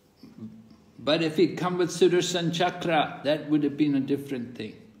 But if he'd come with Sudarshan Chakra, that would have been a different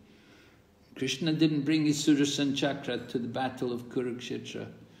thing. Krishna didn't bring his Sudarshan Chakra to the battle of Kurukshetra.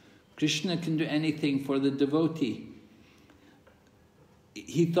 Krishna can do anything for the devotee.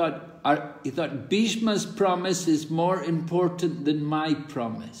 He thought Bhishma's promise is more important than my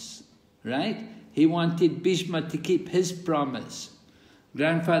promise, right? He wanted Bhishma to keep his promise.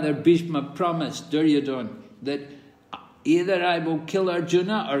 Grandfather Bhishma promised Duryodhana that either I will kill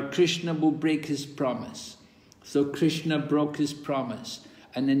Arjuna or Krishna will break his promise. So Krishna broke his promise.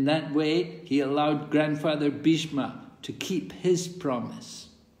 And in that way, he allowed Grandfather Bhishma to keep his promise.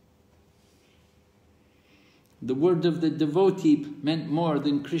 The word of the devotee meant more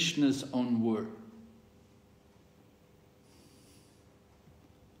than Krishna's own word.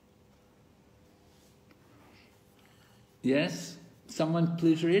 Yes? Someone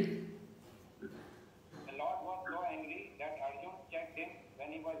please read. The Lord was so angry that Arjuna checked him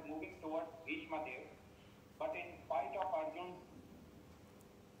when he was moving towards Bhishma Dev. But in spite of Arjuna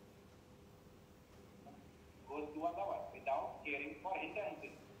goes to a lover without caring for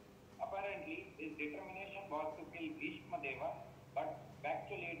hindrances. Apparently, his determination was to kill Bhishma Deva, but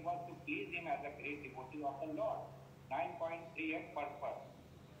actually it was to please him as a great devotee of the Lord. 9.38 purpose.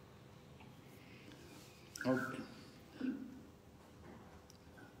 Okay.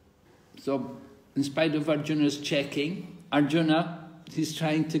 So, in spite of Arjuna's checking, Arjuna, he's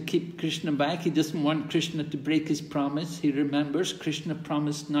trying to keep Krishna back. He doesn't want Krishna to break his promise. He remembers Krishna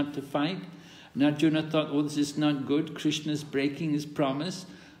promised not to fight. And Arjuna thought, oh, this is not good. Krishna's breaking his promise.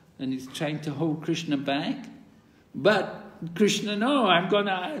 And he's trying to hold Krishna back. But Krishna, no, I'm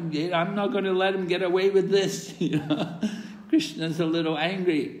not going to let him get away with this. You know? Krishna's a little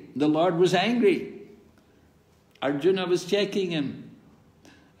angry. The Lord was angry. Arjuna was checking him.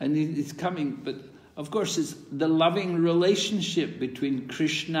 And he's coming, but of course it's the loving relationship between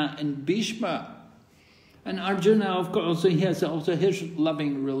Krishna and Bhishma. And Arjuna, of course, he has also his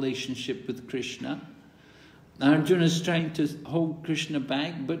loving relationship with Krishna. Arjuna is trying to hold Krishna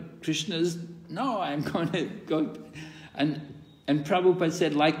back, but Krishna is, no, I'm going to go. And Prabhupada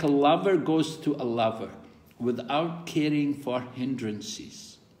said, like a lover goes to a lover, without caring for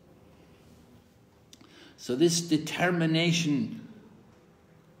hindrances. So this determination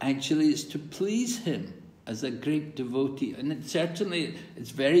actually is to please him as a great devotee. And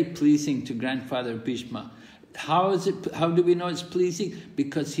it's very pleasing to Grandfather Bhishma. How do we know it's pleasing?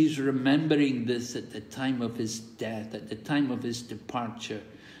 Because he's remembering this at the time of his death, at the time of his departure.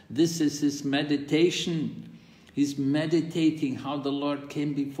 This is his meditation. He's meditating how the Lord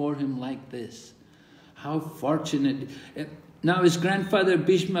came before him like this. How fortunate. Now is Grandfather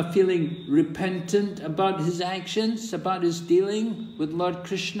Bhishma feeling repentant about his actions, about his dealing with Lord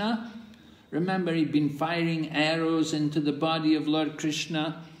Krishna? Remember, he'd been firing arrows into the body of Lord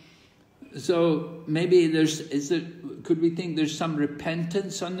Krishna. So maybe could we think there's some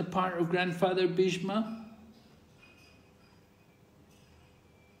repentance on the part of Grandfather Bhishma?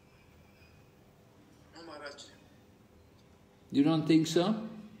 No, Maharaj. You don't think so?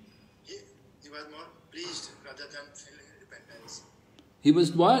 He was more pleased rather than feeling repentance. He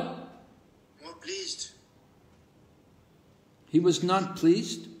was what? More pleased. He was not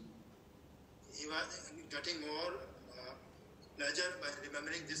pleased? He was getting more pleasure by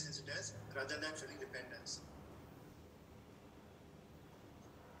remembering this incident rather than feeling repentance.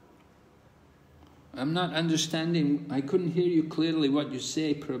 I'm not understanding. I couldn't hear you clearly what you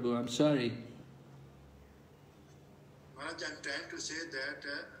say, Prabhu. I'm sorry. Maharaj, I'm trying to say that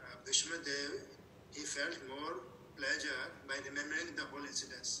Bhishma Dev, he felt more pleasure by remembering the whole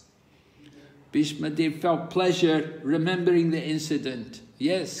incident. Bhishma Dev felt pleasure remembering the incident.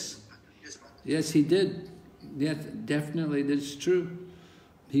 Yes. Yes, he did. Yes, definitely, that's true.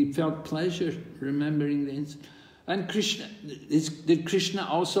 He felt pleasure remembering the incident. And Krishna, did Krishna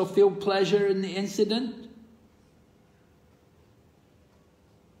also feel pleasure in the incident?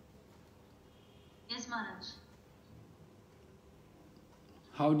 Yes, Maharaj.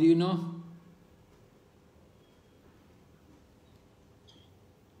 How do you know?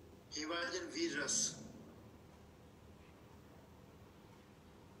 He was in Viras.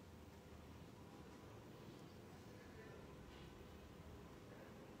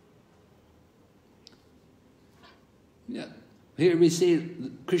 Yeah. Here we say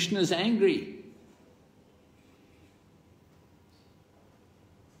Krishna's angry.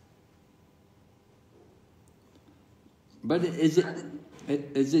 But is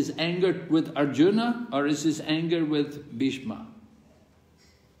Is his anger with Arjuna or is his anger with Bhishma?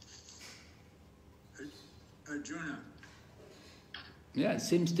 Arjuna. Yeah, it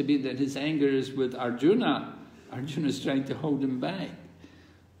seems to be that his anger is with Arjuna. Arjuna is trying to hold him back.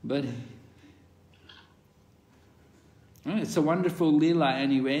 But it's a wonderful Leela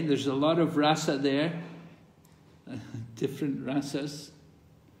anyway. There's a lot of rasa there. Different rasas.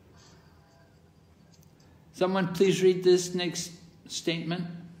 Someone please read this next statement.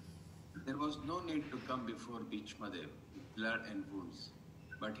 There was no need to come before Bhishma Dev with blood and wounds,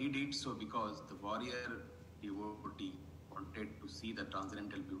 but he did so because the warrior devotee wanted to see the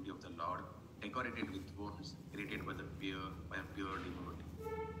transcendental beauty of the Lord decorated with wounds created by a pure devotee.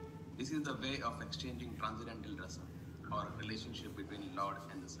 This is the way of exchanging transcendental rasa, or relationship between Lord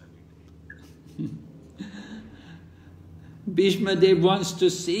and the servant. Bhishma Dev wants to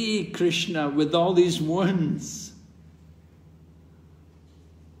see Krishna with all these wounds.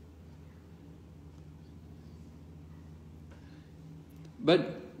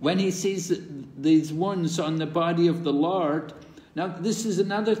 But when he sees these wounds on the body of the Lord, now this is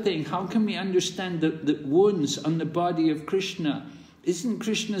another thing. How can we understand the wounds on the body of Krishna? Isn't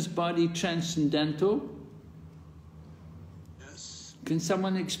Krishna's body transcendental? Yes. Can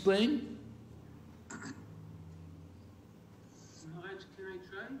someone explain?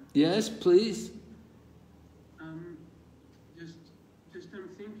 Yes, please. Just I'm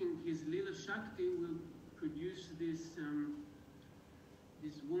thinking his Lila Shakti will produce these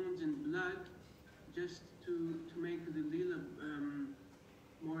wounds and blood just to make the Lila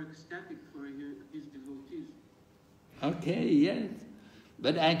more ecstatic for his devotees. Okay, yes.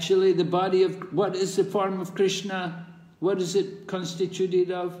 But actually the body of, what is the form of Krishna? What is it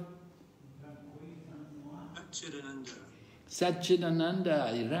constituted of?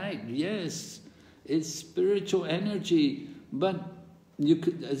 Satchidananda, right, yes. It's spiritual energy, but you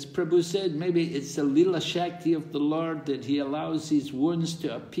could, as Prabhu said, maybe it's the Lila Shakti of the Lord that he allows these wounds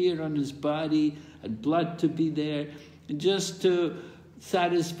to appear on his body and blood to be there, just to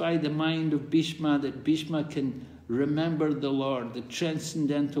satisfy the mind of Bhishma, that Bhishma can remember the Lord, the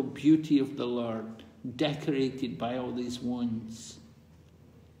transcendental beauty of the Lord, decorated by all these wounds.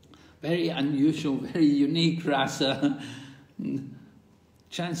 Very unusual, very unique rasa.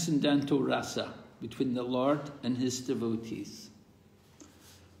 Transcendental rasa between the Lord and his devotees.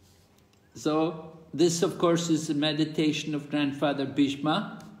 So this of course is the meditation of Grandfather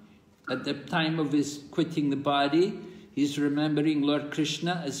Bhishma. At the time of his quitting the body, he's remembering Lord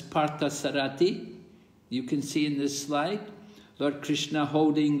Krishna as Partha Sarati. You can see in this slide, Lord Krishna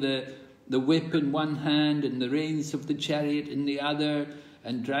holding the whip in one hand and the reins of the chariot in the other,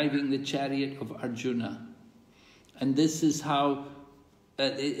 and driving the chariot of Arjuna. And this is how,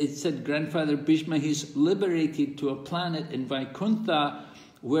 it said Grandfather Bhishma, he's liberated to a planet in Vaikuntha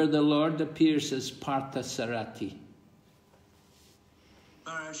where the Lord appears as Partha Sarati.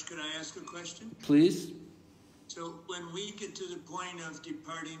 Maharaj, could I ask a question? Please. So when we get to the point of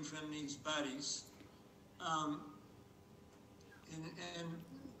departing from these bodies, and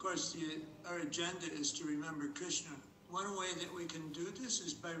of course our agenda is to remember Krishna. One way that we can do this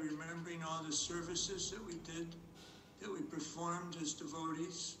is by remembering all the services that we did, that we performed as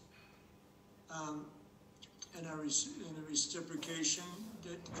devotees, and a reciprocation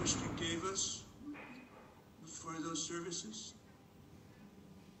that Krishna gave us for those services.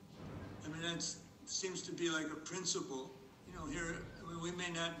 I mean, that seems to be like a principle. You know, here, I mean, we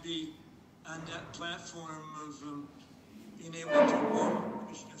may not be on that platform of being able to warm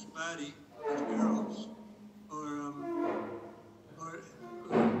Krishna's body with arrows, or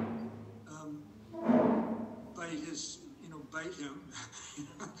bite him,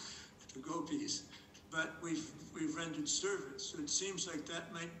 the gopis, but we've rendered service. So it seems like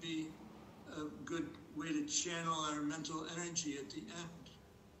that might be a good way to channel our mental energy at the end.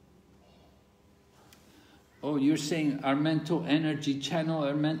 Oh, you're saying our mental energy, channel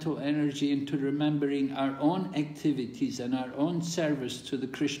our mental energy into remembering our own activities and our own service to the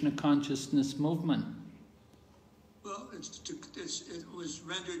Krishna consciousness movement. Well, it was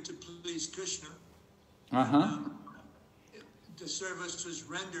rendered to please Krishna. The service was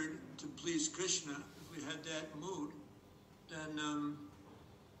rendered to please Krishna. If we had that mood, then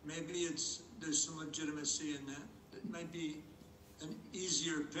maybe there's some legitimacy in that. It might be an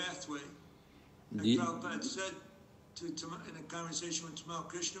easier pathway. Like Prabhupada said in a conversation with Tamal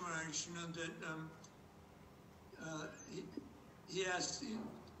Krishna Maharaj, that he asked,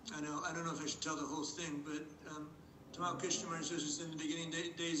 I don't know if I should tell the whole thing, but Tamal Krishna Maharaj says it's in the beginning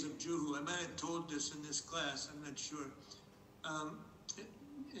days of Juhu. I might have told this in this class, I'm not sure.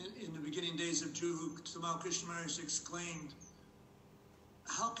 In the beginning days of Juhu, Tamal Krishna Maharaj exclaimed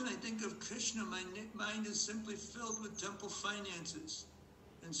how can I think of Krishna? My mind is simply filled with temple finances.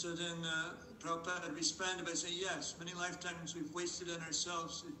 And so then Prabhupada responded by saying, yes, many lifetimes we've wasted on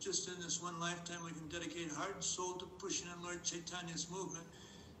ourselves. Just in this one lifetime we can dedicate heart and soul to pushing on Lord Chaitanya's movement.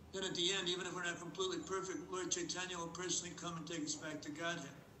 Then at the end, even if we're not completely perfect, Lord Chaitanya will personally come and take us back to Godhead.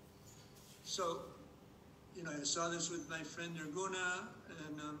 So, you know, I saw this with my friend Nirguna,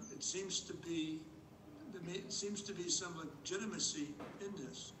 and it seems to be some legitimacy in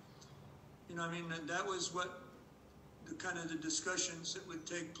this. You know, I mean, that was what the kind of the discussions that would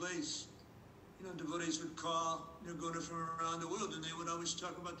take place. You know, devotees would call Nirguna from around the world, and they would always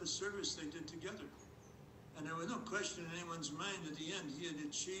talk about the service they did together. And there was no question in anyone's mind at the end, he had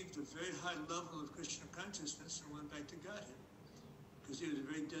achieved a very high level of Krishna consciousness and went back to Godhead. Because he was a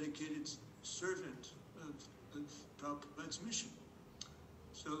very dedicated servant of Prabhupada's mission.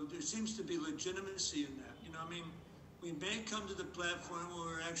 So there seems to be legitimacy in that. You know, I mean, we may come to the platform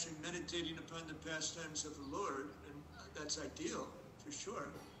where we're actually meditating upon the pastimes of the Lord, and that's ideal, for sure.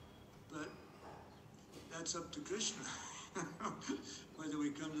 But that's up to Krishna, whether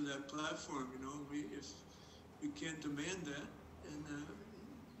we come to that platform, you know, if we can't demand that. And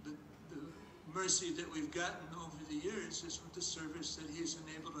the mercy that we've gotten over the years is with the service that he's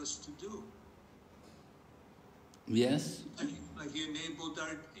enabled us to do. Yes. Like he enabled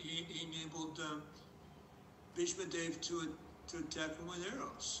Bhishma Dev to attack him with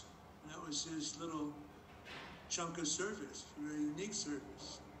arrows. And that was his little chunk of service, very unique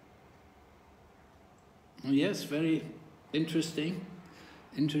service. Yes, very interesting.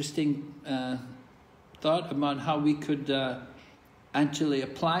 Interesting thought about how we could actually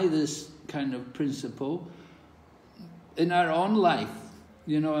apply this kind of principle in our own life,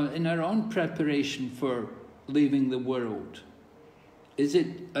 you know, in our own preparation for leaving the world. Is it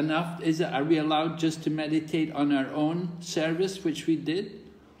enough? Are we allowed just to meditate on our own service, which we did?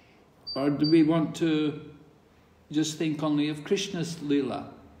 Or do we want to just think only of Krishna's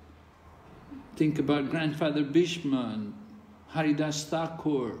Leela? Think about Grandfather Bhishma and Haridas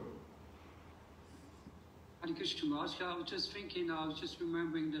Thakur. Hare Krishna Maharaj, I was just thinking, I was just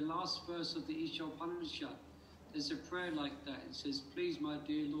remembering the last verse of the Isha Upanishad. There's a prayer like that. It says, please, my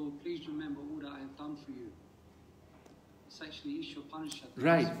dear Lord, please remember all that I have done for you. It's actually Isha Upanishad.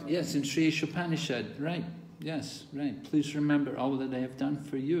 Right, yes, in Sri Isha Upanishad, right, yes, right. Please remember all that I have done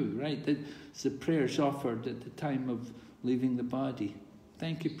for you, right. That's the prayers offered at the time of leaving the body.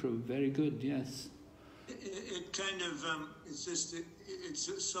 Thank you, Prabhu, very good, yes. It kind of, it's just,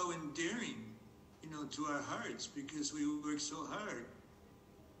 it's so endearing, you know, to our hearts, because we work so hard,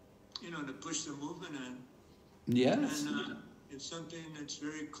 you know, to push the movement on. Yes. And it's something that's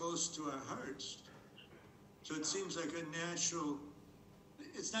very close to our hearts. So it seems like a natural,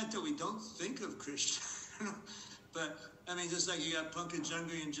 it's not that we don't think of Krishna, but I mean, just like you got Pankaj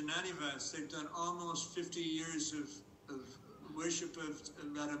Jangri and Jananivas, they've done almost 50 years of worship of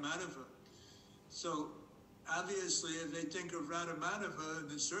Radha Madhava. So obviously, if they think of Radha Madhava in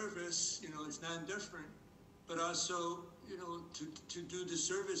the service, you know, it's not different. But also, you know, to do the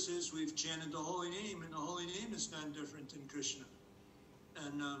services, we've chanted the holy name, and the holy name is not different than Krishna.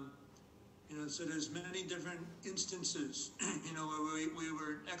 And, you know, so there's many different instances, you know, where we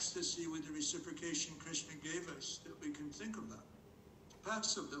were in ecstasy with the reciprocation Krishna gave us that we can think about.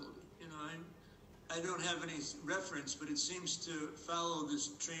 Possibility, you know, I don't have any reference, but it seems to follow this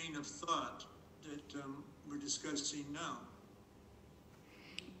train of thought that we're discussing now.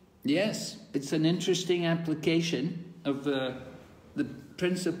 Yes, it's an interesting application of the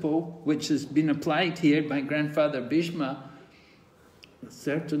principle which has been applied here by Grandfather Bhishma.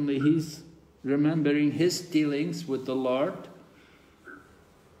 Certainly he's remembering his dealings with the Lord.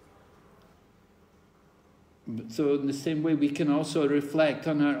 So in the same way we can also reflect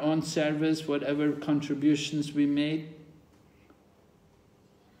on our own service, whatever contributions we made.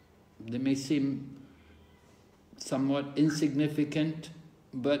 They may seem somewhat insignificant,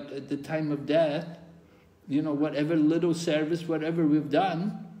 but at the time of death, you know, whatever little service, whatever we've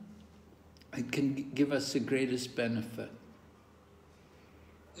done, it can give us the greatest benefit.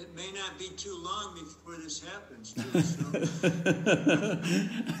 It may not be too long before this happens, too, so.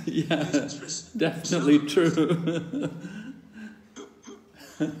 Yeah, definitely true.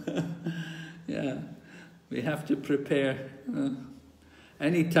 Yeah, we have to prepare.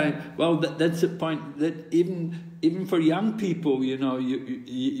 Anytime. Well, that's the point. That even for young people, you know,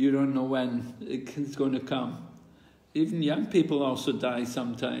 you don't know when it's going to come. Even young people also die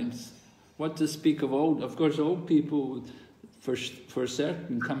sometimes. What to speak of old? Of course, old people, for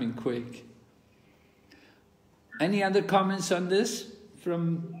certain, coming quick. Any other comments on this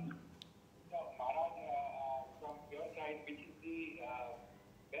from? Maharaj, from your side, which is the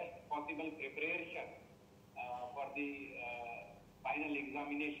final preparation for the final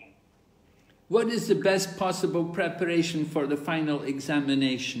examination? What is the best possible preparation for the final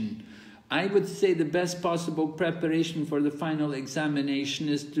examination? I would say the best possible preparation for the final examination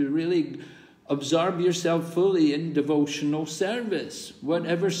is to really absorb yourself fully in devotional service.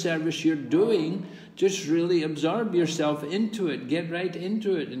 Whatever service you're doing, just really absorb yourself into it, get right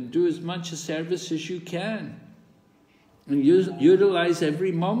into it, and do as much service as you can. And utilize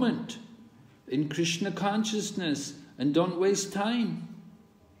every moment in Krishna consciousness, and don't waste time.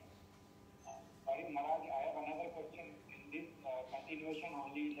 Sorry, Maharaj, I have another question in this continuation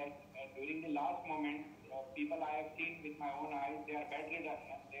only, that during the last moment, people I have seen with my own eyes, they are bedridden,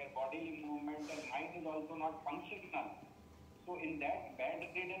 their bodily movement and mind is also not functional. So in that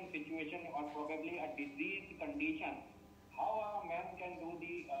bedridden situation, or probably a diseased condition, how a man can do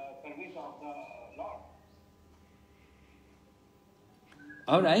the service of the Lord?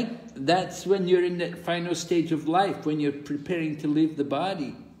 All right, that's when you're in the final stage of life, when you're preparing to leave the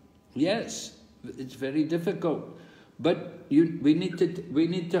body. Yes, it's very difficult, but we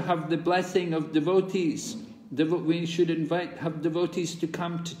need to have the blessing of devotees. We should have devotees to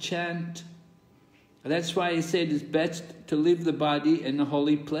come to chant. That's why I said it's best to leave the body in a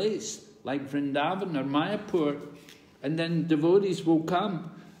holy place, like Vrindavan or Mayapur, and then devotees will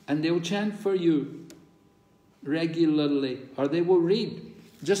come and they'll chant for you regularly, or they will read.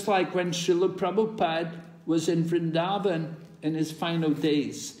 Just like when Srila Prabhupada was in Vrindavan in his final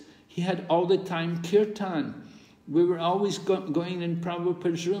days, he had all the time kirtan. We were always going in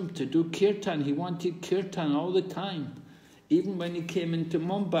Prabhupada's room to do kirtan. He wanted kirtan all the time. Even when he came into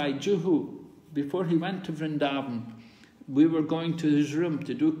Mumbai, Juhu, before he went to Vrindavan, we were going to his room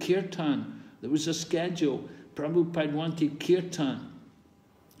to do kirtan. There was a schedule. Prabhupada wanted kirtan.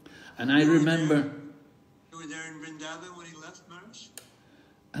 And I remember... You were there in Vrindavan when he left, Maharaj?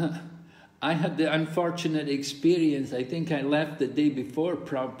 I had the unfortunate experience. I think I left the day before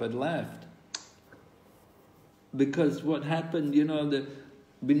Prabhupada left. Because what happened, you know,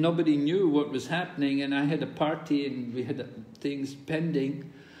 nobody knew what was happening, and I had a party and we had things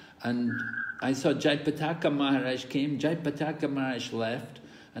pending, and I saw Jayapataka Maharaj came, Jayapataka Maharaj left,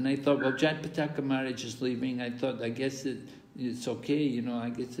 and I thought, well, Jayapataka Maharaj is leaving. I thought, I guess it's okay, you know, I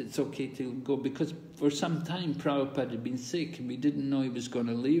guess it's okay to go, because for some time Prabhupada had been sick and we didn't know he was going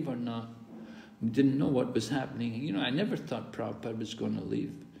to leave or not. We didn't know what was happening. You know, I never thought Prabhupada was going to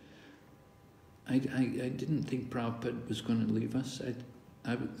leave. I didn't think Prabhupada was going to leave us.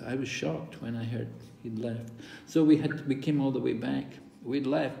 I was shocked when I heard he'd left. So we came all the way back. We'd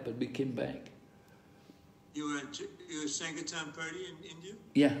left, but we came back. You were at your Sankirtan party in India?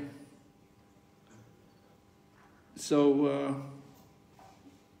 Yeah. So,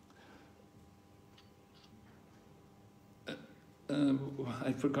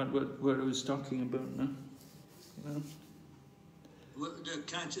 I forgot what I was talking about now. The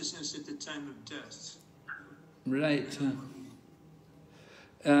consciousness at the time of death. Right.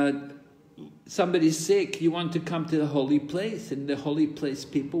 Somebody's sick, you want to come to the holy place. In the holy place,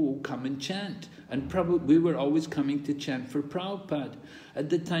 people will come and chant. And we were always coming to chant for Prabhupada. At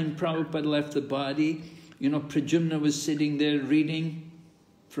the time Prabhupada left the body, you know, Pradyumna was sitting there reading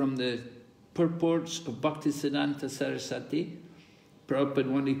from the purports of Bhaktisiddhanta Saraswati. Prabhupada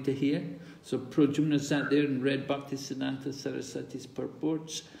wanted to hear. So Pradyumna sat there and read Bhaktisiddhanta Saraswati's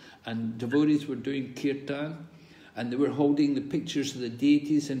purports, and devotees were doing kirtan, and they were holding the pictures of the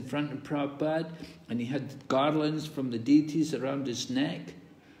deities in front of Prabhupada, and he had garlands from the deities around his neck.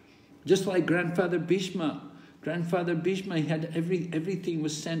 Just like Grandfather Bhishma. Grandfather Bhishma, he had everything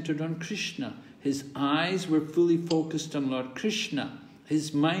was centered on Krishna. His eyes were fully focused on Lord Krishna.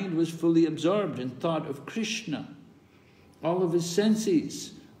 His mind was fully absorbed in thought of Krishna. All of his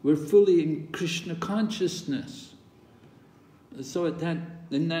senses were fully in Krishna consciousness. So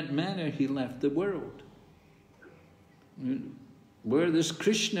in that manner he left the world. Where there's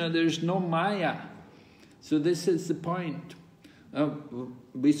Krishna, there's no Maya. So this is the point. I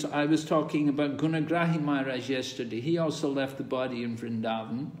was talking about Gunagrahi Maharaj yesterday. He also left the body in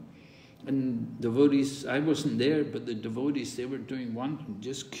Vrindavan. And devotees, I wasn't there, but the devotees, they were doing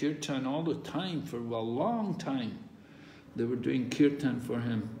just kirtan all the time for a long time. They were doing kirtan for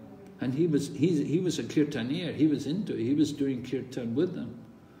him. And he was a kirtanier. He was into it. He was doing kirtan with them.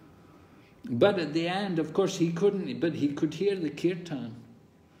 But at the end, of course, he couldn't, but he could hear the kirtan.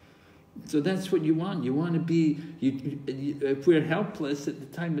 So that's what you want. You want to be, if we're helpless at the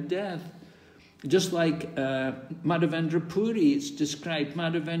time of death, just like Madhavendra Puri, it's described,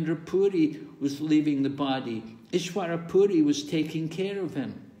 Madhavendra Puri was leaving the body. Ishwara Puri was taking care of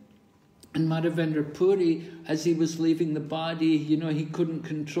him. And Madhavendra Puri, as he was leaving the body, you know, he couldn't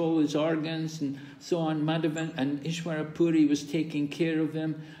control his organs and so on. And Ishwara Puri was taking care of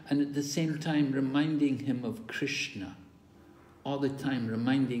him and at the same time reminding him of Krishna. All the time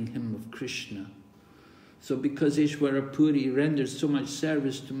reminding him of Krishna. So because Ishwara Puri rendered so much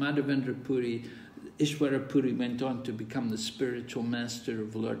service to Madhavendra Puri, Ishwara Puri went on to become the spiritual master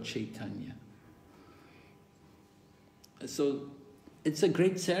of Lord Chaitanya. So it's a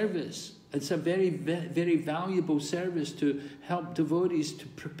great service. It's a very, very valuable service to help devotees to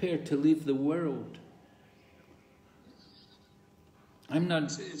prepare to leave the world. I'm not...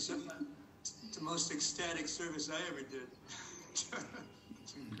 It's the most ecstatic service I ever did.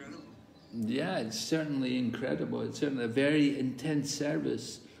 It's incredible. Yeah, it's certainly incredible. It's certainly a very intense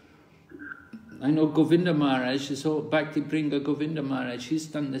service. I know Govinda Maharaj, his whole Bhakti Bringa Govinda Maharaj, he's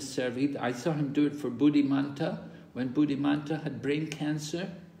done this service. I saw him do it for Buddhimanta, when Buddhimanta had brain cancer.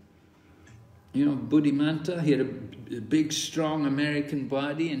 You know, Buddhimanta, he had a big, strong American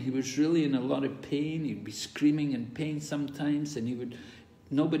body and he was really in a lot of pain. He'd be screaming in pain sometimes and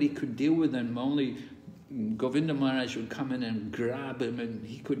nobody could deal with him. Only Govinda Maharaj would come in and grab him and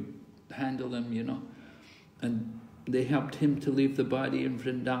he could handle him, you know. And they helped him to leave the body in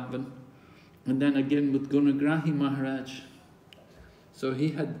Vrindavan. And then again with Gunagrahi Maharaj. So he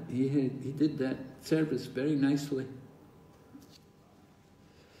did that service very nicely.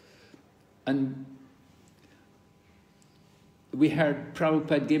 And we heard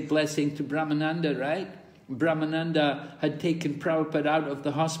Prabhupada give blessing to Brahmananda, right? Brahmananda had taken Prabhupada out of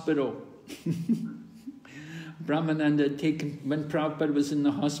the hospital. Brahmananda had taken, when Prabhupada was in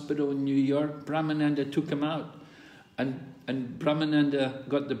the hospital in New York, Brahmananda took him out. And Brahmananda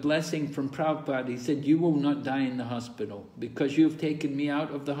got the blessing from Prabhupada. He said, you will not die in the hospital. Because you've taken me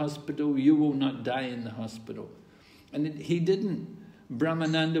out of the hospital, you will not die in the hospital. And he didn't.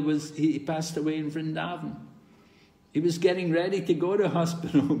 Brahmananda he passed away in Vrindavan. He was getting ready to go to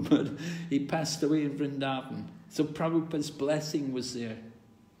hospital, but he passed away in Vrindavan. So Prabhupada's blessing was there.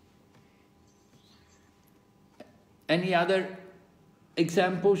 Any other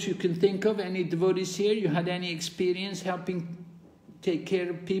examples you can think of? Any devotees here? You had any experience helping take care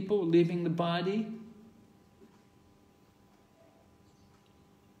of people, leaving the body?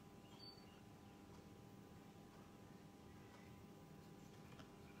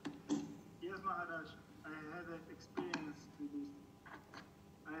 Yes, Maharaj. I had an experience with this.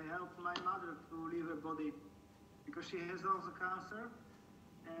 I helped my mother to leave her body because she has also cancer.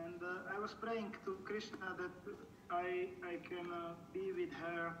 And I was praying to Krishna that I can be with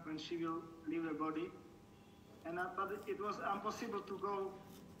her when she will leave her body. And but it was impossible to go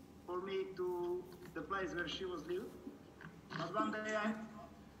for me to the place where she was lived. But one day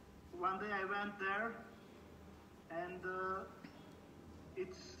I went there, and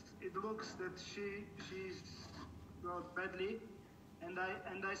it looks that she's got badly. And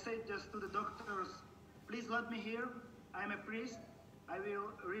I said just to the doctors, please let me here. I'm a priest. I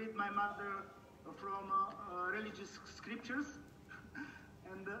will read my mother from religious scriptures,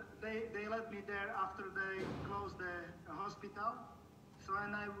 and they let me there after they closed the hospital. So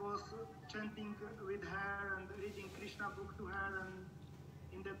and I was chanting with her and reading Krishna book to her, and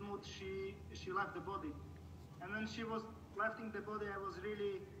in that mood she left the body. And when she was leaving the body, I was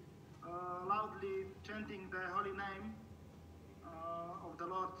really loudly chanting the holy name of the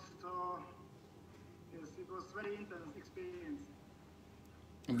Lord. So yes, it was very intense experience.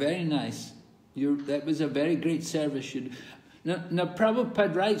 Very nice. That was a very great service. Now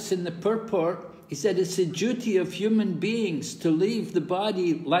Prabhupada writes in the purport, he said it's the duty of human beings to leave the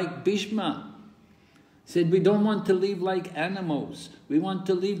body like Bhishma. He said we don't want to leave like animals. We want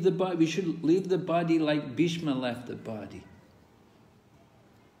to leave the body. We should leave the body like Bhishma left the body.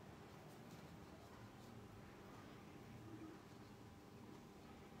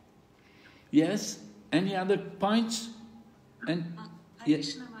 Yes? Any other points? And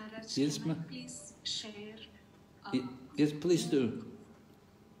Krishna Maharaj, yes, can I please share? Yes, please do.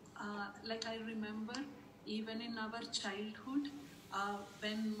 Like I remember, even in our childhood,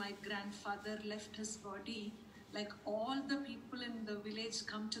 when my grandfather left his body, like all the people in the village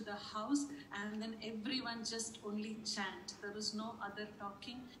come to the house and then everyone just only chant. There was no other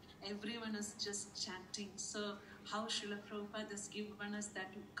talking. Everyone is just chanting. So how Srila Prabhupada has given us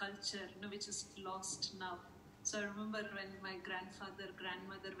that culture, which is lost now. So I remember when my grandfather,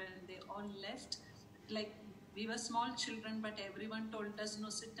 grandmother, when they all left, like we were small children, but everyone told us, no,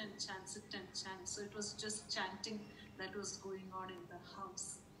 sit and chant, sit and chant. So it was just chanting that was going on in the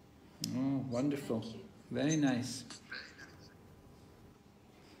house. Oh, wonderful. Very nice.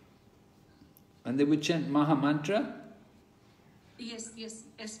 And they would chant Maha Mantra?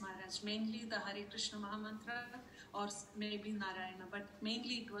 Yes, Maharaj. Mainly the Hare Krishna Mahamantra or maybe Narayana, but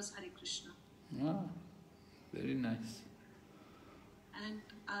mainly it was Hare Krishna. Ah, very nice. And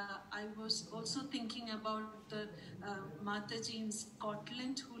I was also thinking about the Mataji in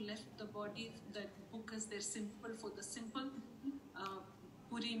Scotland who left the body. The book is there, Simple for the Simple,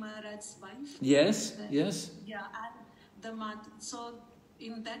 Puri Maharaj's wife. Yes, yes. Yeah, and so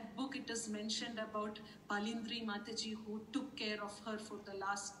in that book it is mentioned about Palindri Mataji who took care of her for the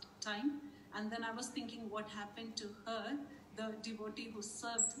last time. And then I was thinking what happened to her, the devotee who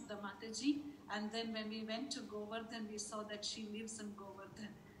served the Mataji. And then when we went to Govardhan, we saw that she lives in Govardhan.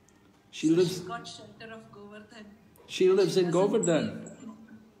 She got shelter of Govardhan. She lives in Govardhan?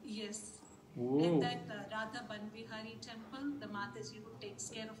 Yes. Whoa. In that Radha Banvihari temple, the Mataji who takes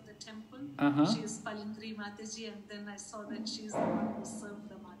care of the temple, she is Palindri Mataji, and then I saw that she is the one who served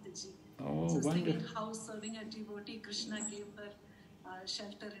the Mataji. Oh, so I was wonderful. thinking how serving a devotee, Krishna gave her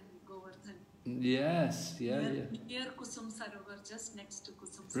shelter in Govardhan. Yes, yeah. Near Kusum Sarovar, just next to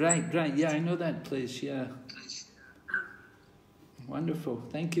Kusum Sarovar. Right, yeah, I know that place, yeah. Wonderful.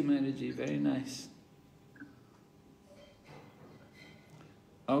 Thank you, Maharaji. Very nice.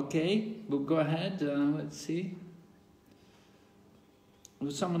 Okay, we'll go ahead. Let's see.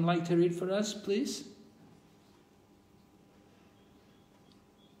 Would someone like to read for us, please?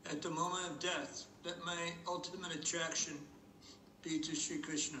 At the moment of death, let my ultimate attraction be to Sri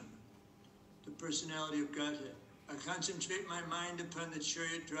Krishna, the personality of Godhead. I concentrate my mind upon the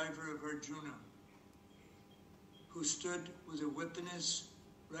chariot driver of Arjuna, who stood with a whip in his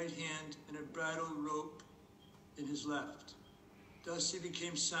right hand and a bridle rope in his left. Thus he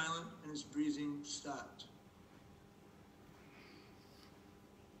became silent and his breathing stopped.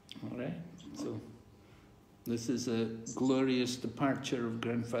 All right, so this is a glorious departure of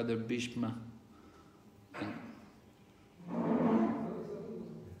Grandfather Bhishma. And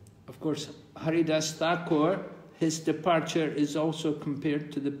of course, Haridas Thakur, his departure is also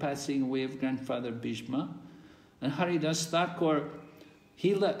compared to the passing away of Grandfather Bhishma. And Haridas Thakur,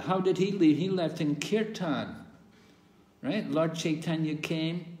 how did he leave? He left in Kirtan. Right? Lord Chaitanya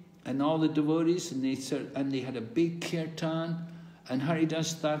came and all the devotees and they had a big kirtan, and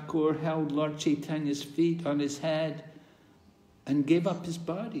Haridas Thakur held Lord Chaitanya's feet on his head and gave up his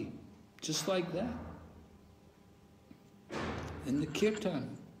body, just like that, in the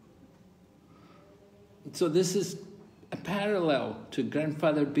kirtan. So this is a parallel to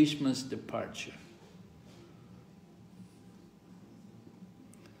Grandfather Bhishma's departure.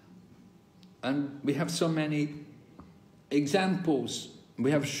 And we have so many examples.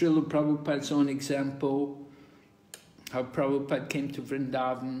 We have Srila Prabhupada's own example, how Prabhupada came to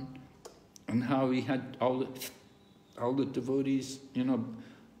Vrindavan and how he had all the devotees,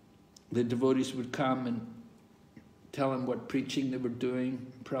 the devotees would come and tell him what preaching they were doing.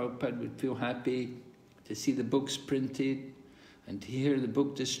 Prabhupada would feel happy to see the books printed and to hear the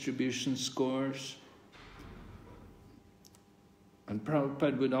book distribution scores. And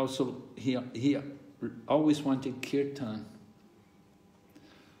Prabhupada would also, he always wanted kirtan.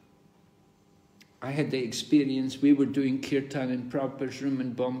 I had the experience, we were doing kirtan in Prabhupada's room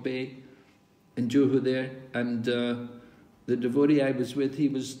in Bombay, in Juhu there, and the devotee I was with,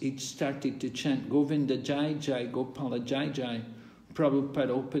 he started to chant Govinda Jai Jai, Gopala Jai Jai. Prabhupada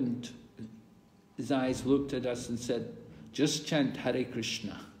opened his eyes, looked at us and said, just chant Hare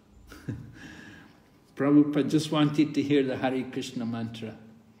Krishna. Prabhupada just wanted to hear the Hare Krishna mantra.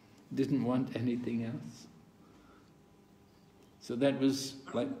 Didn't want anything else. So that was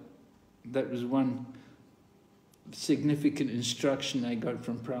one significant instruction I got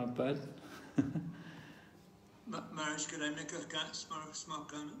from Prabhupada. Maharaj, could I make a small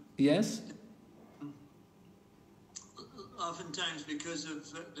comment? Yes? Oftentimes, because of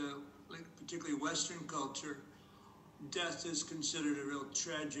particularly Western culture, death is considered a real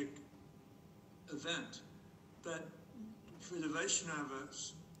tragic event. But for the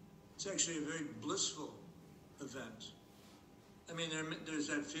Vaishnavas, it's actually a very blissful event. I mean, there's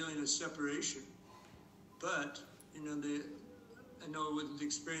that feeling of separation. But, I know with the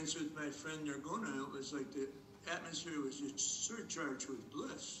experience with my friend Nargona, it was like the atmosphere was just surcharged with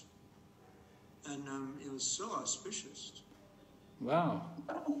bliss. And it was so auspicious. Wow.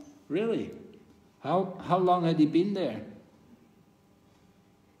 Really? How long had he been there?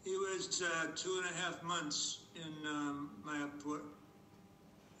 He was 2.5 months in Mayapur.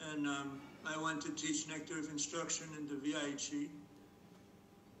 And I went to teach Nectar of Instruction in the VIH.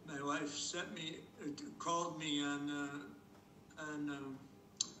 My wife called me on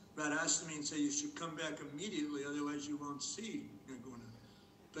Radhastami and said, you should come back immediately, otherwise you won't see Nirguna.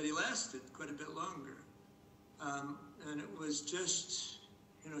 But he lasted quite a bit longer. And it was just,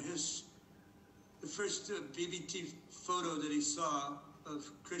 you know, the first BBT photo that he saw of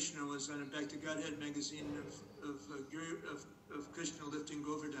Krishna was on a Back to Godhead magazine of Krishna lifting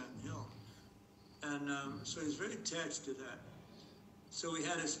Govardhan Hill. And so he's very attached to that. So we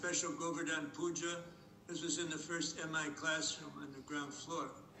had a special Govardhan Puja. This was in the first MI classroom on the ground floor.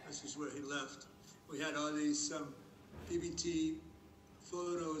 This is where he left. We had all these BBT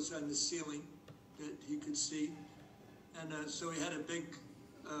photos on the ceiling that he could see. And so we had a big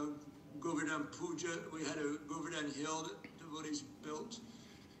Govardhan Puja. We had a Govardhan Hill that devotees built.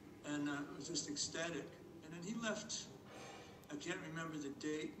 And it was just ecstatic. And then he left. I can't remember the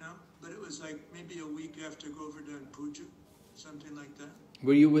date now, but it was like maybe a week after Govardhan Puja, something like that.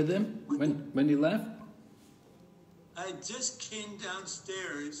 Were you with him when he left? I just came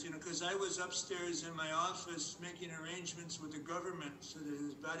downstairs, you know, because I was upstairs in my office making arrangements with the government so that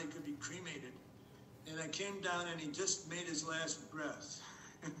his body could be cremated. And I came down and he just made his last breath.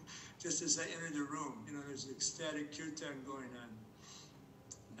 Just as I entered the room, you know, there's ecstatic kirtan going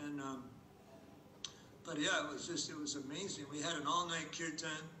on. And, but yeah, it was amazing. We had an all-night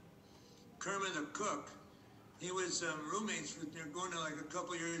kirtan. Kerma the cook, he was roommates with Nirguna like a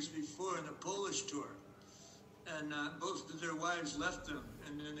couple years before in the Polish tour. And both of their wives left them,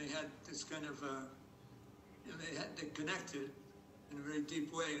 and then they had this kind of, you know, they connected in a very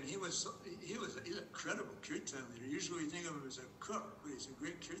deep way. And he's a credible kirtan leader. Usually we think of him as a cook, but he's a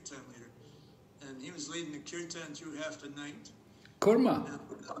great kirtan leader. And he was leading the kirtan through half the night. Kurma.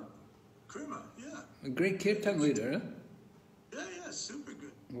 Kurma, yeah. A great kirtan leader, huh? Yeah, super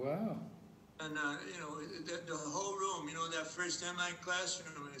good. Wow. And, you know, the whole room, you know, that first MI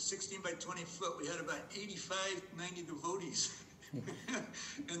classroom, 16 by 20 foot, we had about 85, 90 devotees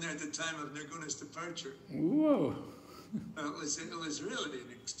in there at the time of Nirguna's departure. Whoa. It was really an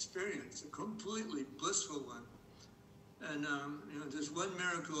experience, a completely blissful one. And, you know, just one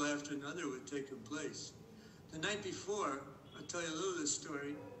miracle after another would take place. The night before, I'll tell you a little of this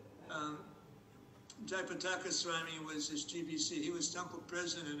story, Jayapataka Swami was his GBC. He was temple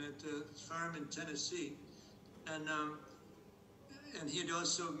president at the farm in Tennessee. And he had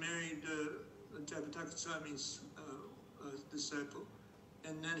also married Jayapataka Swami's disciple.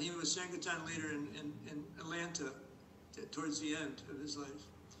 And then he was Sankirtan leader in Atlanta towards the end of his life.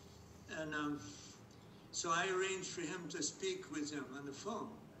 And so I arranged for him to speak with him on the phone.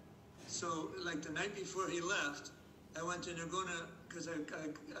 So like the night before he left, I went to Nirguna because I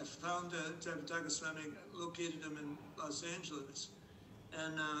found Jayapataka Swami, located him in Los Angeles.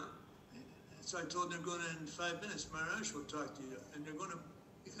 And so I told Nirguna in 5 minutes, Maharaj will talk to you. And Nirguna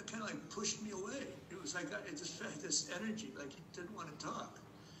kind of like pushed me away. It was like, I just had this energy, like he didn't want to talk.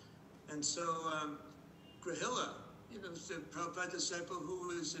 And so Grahila, you know, the Prabhupada disciple who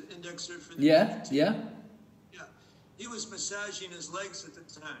was an indexer for the Yeah. He was massaging his legs at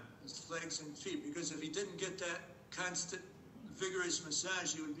the time, his legs and feet, because if he didn't get that constant, vigorous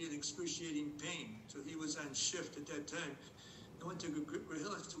massage, it would be an excruciating pain. So he was on shift at that time. I went to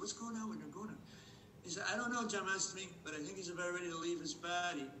Grahila and said, what's going on with Nirguna? He said, I don't know, Jamasthami, but I think he's about ready to leave his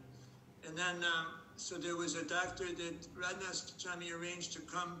body. And then, so there was a doctor that Radhanath Swami arranged to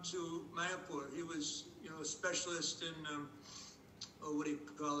come to Mayapur. He was, you know, a specialist in, what do you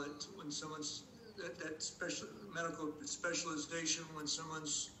call it, when someone's, that special medical specialization when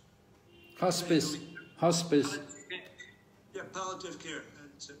someone's... Hospice. Yeah, palliative care.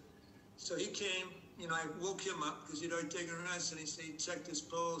 That's it. So he came, you know, I woke him up because he'd already taken a rest, and he checked his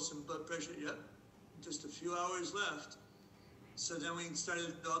pulse and blood pressure. Yep, just a few hours left. So then we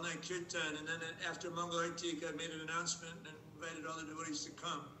started all-night kirtan, and then after Mangal Arti, I made an announcement and invited all the devotees to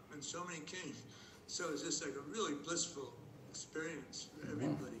come, and so many came. So it was just like a really blissful experience for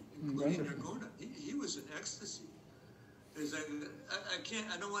everybody, including Nirguna. He was in ecstasy. There's like,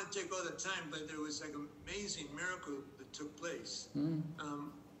 I don't want to take all the time, but there was like an amazing miracle that took place, you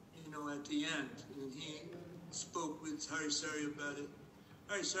know, at the end. And he spoke with Harisari about it.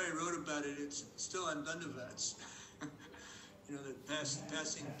 Harisari wrote about it. It's still on Dandavats. You know, the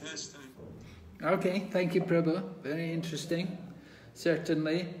passing pastime. Okay, thank you, Prabhu. Very interesting.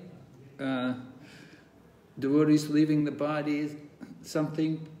 Certainly, devotees leaving the body is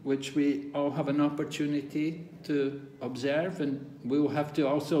something which we all have an opportunity to observe, and we will have to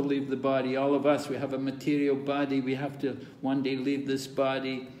also leave the body. All of us, we have a material body, we have to one day leave this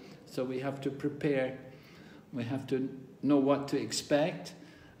body, so we have to prepare. We have to know what to expect,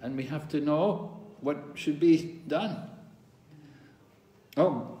 and we have to know what should be done.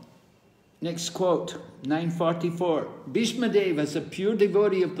 Oh, next quote, 944. Bhishmadev, as a pure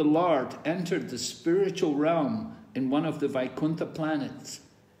devotee of the Lord, entered the spiritual realm in one of the Vaikuntha planets,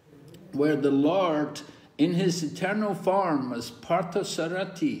 where the Lord in his eternal form as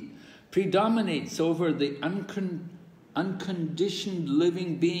Parthasarati, predominates over the unconditioned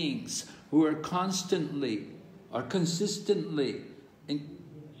living beings who are constantly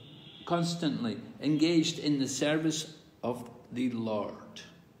engaged in the service of the Lord.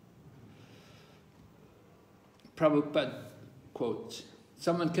 Prabhupada quotes.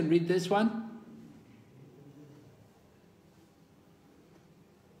 Someone can read this one?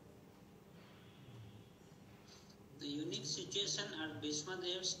 The unique situation at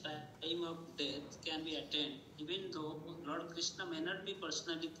Bhishmadev's time of death can be attained even though Lord Krishna may not be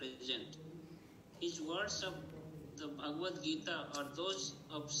personally present. His words of the Bhagavad Gita or those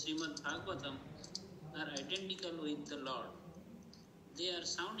of Srimad Bhagavatam are identical with the Lord. They are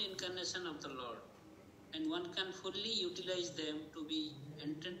sound incarnation of the Lord, and one can fully utilize them to be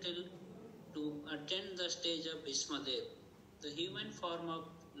entitled to attain the stage of Bhishmadev. The human form of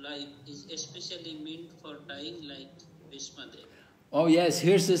life is especially meant for dying like Bhishmadev. Oh yes,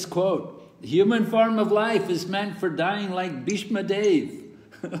 here's this quote. The human form of life is meant for dying like Bhishmadev.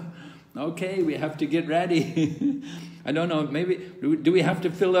 Okay, we have to get ready. I don't know, maybe, do we have to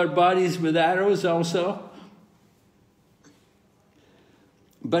fill our bodies with arrows also?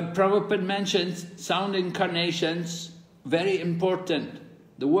 But Prabhupada mentions sound incarnations, very important.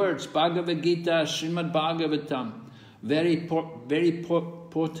 The words Bhagavad Gita, Srimad Bhagavatam, very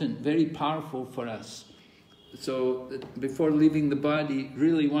potent, very powerful for us. So before leaving the body,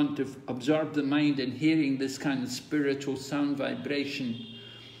 really want to absorb the mind and hearing this kind of spiritual sound vibration.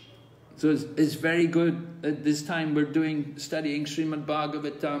 So it's very good. At this time we're studying Srimad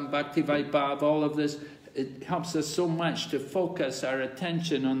Bhagavatam, Bhakti-vaibhava, all of this. It helps us so much to focus our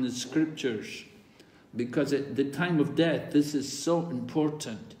attention on the scriptures, because at the time of death, this is so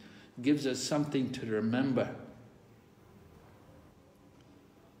important. It gives us something to remember.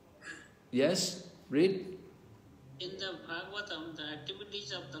 Yes? Read. In the Bhagavatam, the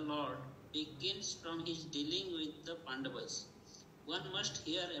activities of the Lord begins from his dealing with the Pandavas. One must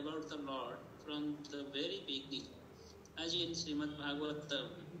hear about the Lord from the very beginning, as in Srimad Bhagavatam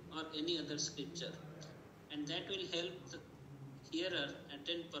or any other scripture. And that will help the hearer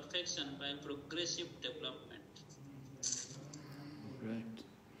attain perfection by progressive development. Right.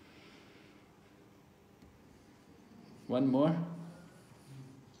 One more.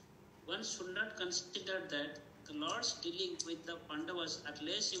 One should not consider that the Lord's dealing with the Pandavas are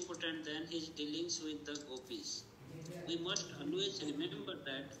less important than his dealings with the gopis. We must always remember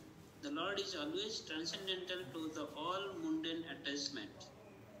that the Lord is always transcendental to the all mundane attachment.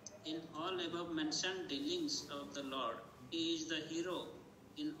 In all above mentioned dealings of the Lord, he is the hero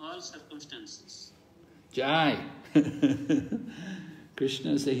in all circumstances. Jai!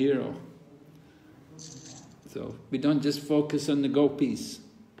 Krishna is the hero. So we don't just focus on the gopis.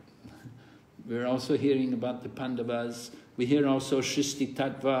 We're also hearing about the Pandavas. We hear also Shristi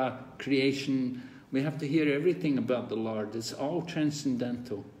Tattva, creation. We have to hear everything about the Lord. It's all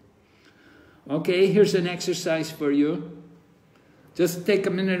transcendental. Okay, here's an exercise for you. Just take a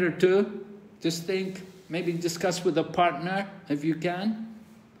minute or two. Just think. Maybe discuss with a partner if you can.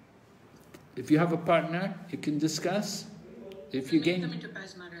 If you have a partner, you can discuss. If you gain... I'll make them into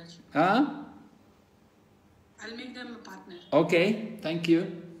pairs, Maharaj. Huh? I'll make them a partner. Okay, thank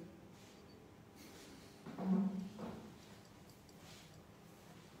you.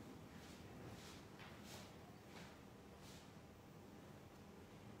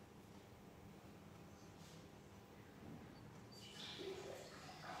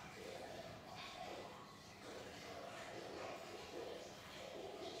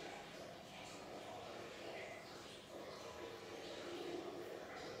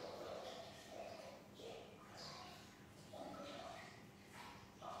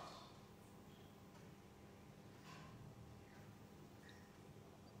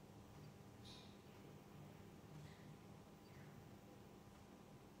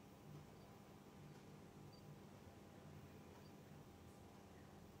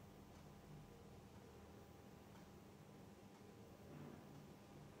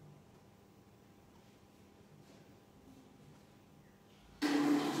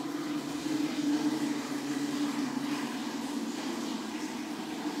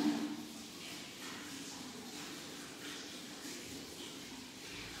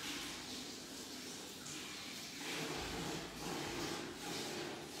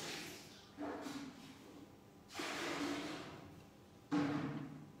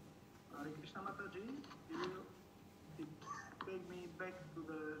 Take me back to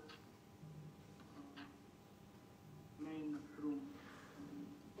the main room.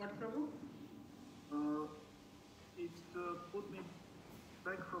 What, Prabhu? It put me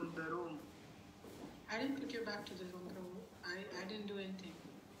back from the room. I didn't put you back to the room, Prabhu. I didn't do anything.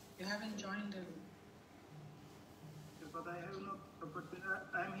 You haven't joined the room. But I have not. But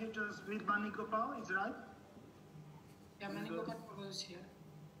I'm here just with Mani Gopal, is right? Yeah, Mani Gopal Prabhu is here.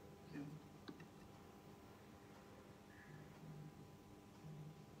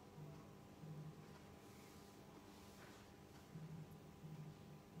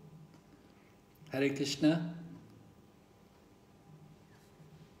 Hare Krishna.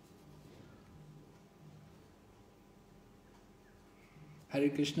 Hare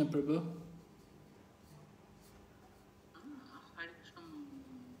Krishna, Prabhu. Hare Krishna,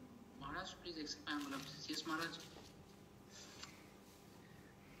 Maharaj, please expand. Yes, Maharaj.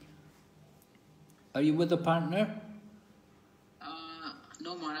 Are you with a partner?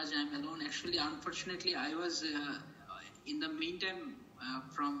 No, Maharaj, I'm alone. Actually, unfortunately, I was in the meantime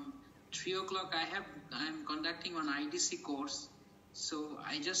from 3 o'clock. I'm conducting an IDC course, so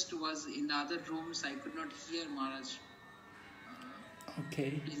I just was in the other rooms. I could not hear Maharaj.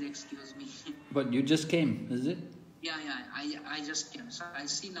 Okay. Please excuse me. But you just came, is it? Yeah. I just came. So I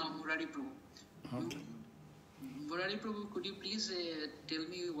see now Murari Prabhu. Okay. Murari Prabhu, could you please tell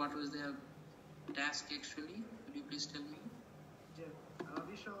me what was the task actually? Could you please tell me? Yeah.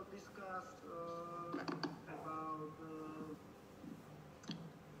 We shall discuss about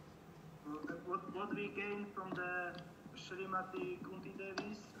what we gained from the Srimati Kunti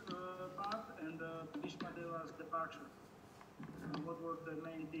Devi's part and Bhishma Deva's departure. What was the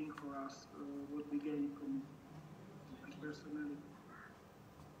main thing for us? What we gained from personality?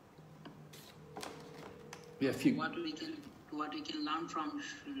 Yeah, What we can learn from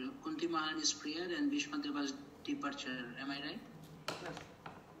Kunti Maharani's prayer and Bhishma Deva's departure. Am I right? Yes.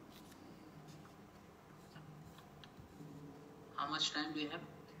 How much time do you have?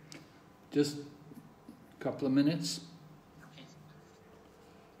 Just a couple of minutes. Okay.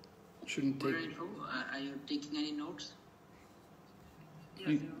 Shouldn't take... Are you taking any notes?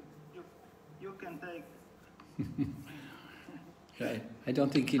 Yes, you can take. Right. I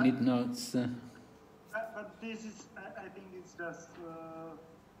don't think you need notes. But this is, I think it's just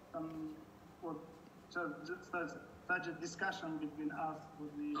such a discussion between us.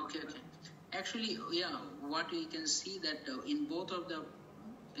 Okay. Actually, yeah, what we can see that in both of the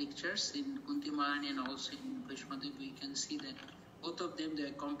pictures, in Kunti Maharani and also in Bhishma Dev, we can see that both of them, they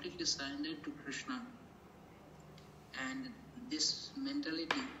are completely surrendered to Krishna. And this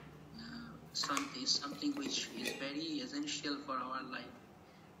mentality is something which is very essential for our life.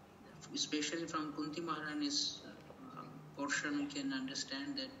 Especially from Kunti Maharani's portion, we can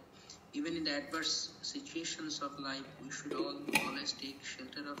understand that even in the adverse situations of life, we should always take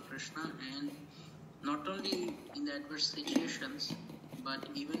shelter of Krishna, and not only in the adverse situations, but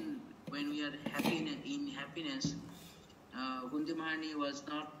even when we are happy in happiness. Kunti Maharani was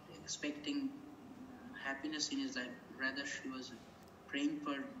not expecting happiness in his life. Rather, she was praying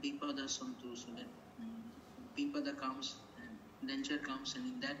for Bipada Santu, so that Bipada comes and danger comes, and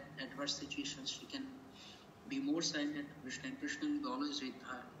in that adverse situation, she can be more silent to Krishna, and Krishna will be always with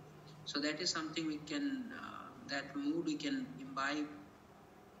her. So that is something we can, that mood we can imbibe,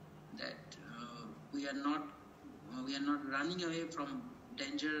 that we are not running away from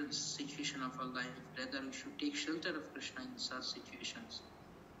dangerous situation of our life. Rather, we should take shelter of Krishna in such situations.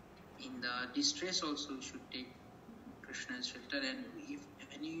 In the distress also, we should take Krishna's shelter, and if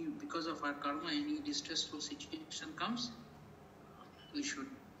because of our karma, any distressful situation comes, we should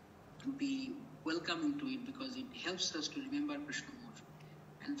be welcoming to it, because it helps us to remember Krishna more.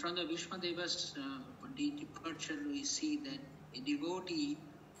 And from the Bhishma Deva's departure, we see that a devotee,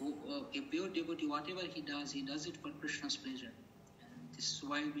 a pure devotee, whatever he does it for Krishna's pleasure. And this is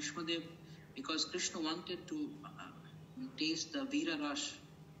why Bhishma Deva, because Krishna wanted to taste the Vira Rash,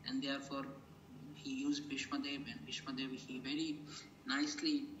 and therefore he used Bhishma Deva, and Bhishma Deva, he very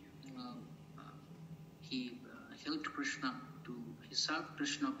nicely he helped Krishna he served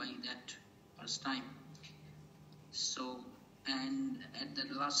Krishna by that first time. So, and at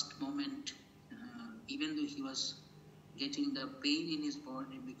the last moment, even though he was getting the pain in his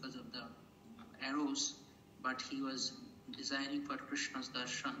body because of the arrows, but he was desiring for Krishna's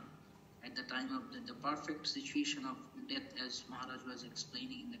darshan at the time of the perfect situation of death, as Maharaj was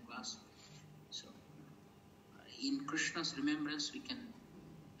explaining in the class. So, in Krishna's remembrance, we can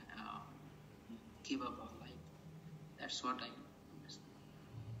give up our life. That's what I understand.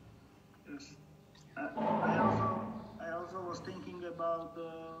 Yes. I also was thinking about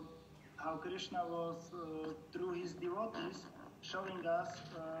how Krishna was, through his devotees, showing us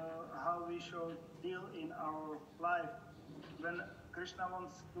how we should deal in our life. When Krishna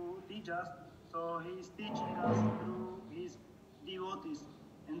wants to teach us, so he is teaching us through his devotees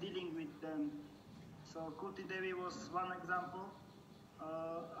and dealing with them. So Kuti Devi was one example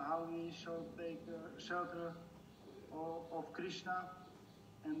how we should take shelter of Krishna,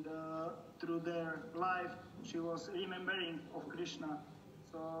 and through their life she was remembering of Krishna.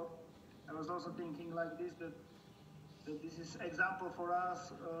 So I was also thinking like this, that this is example for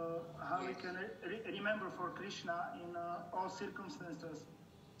us how we can remember for Krishna in all circumstances.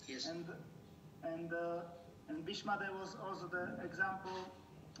 Yes. And Bhishma Dev was also the example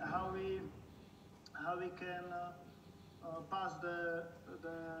how we can pass the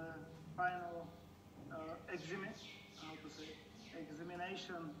final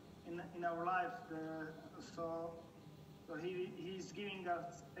examination in our life. So he's giving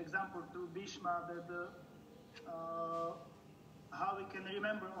us example to Bhishma that how we can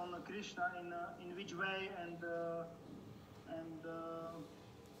remember on Krishna in which way, and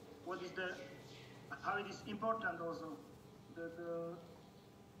what is how it is important also that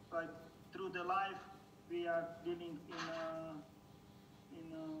like through the life we are living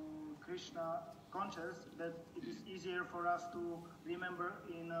in Krishna conscious, that it is easier for us to remember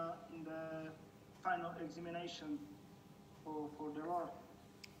in the final examination for the Lord.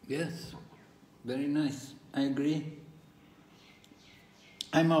 Yes, very nice. I agree.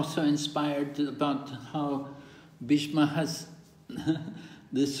 I'm also inspired about how Bhishma has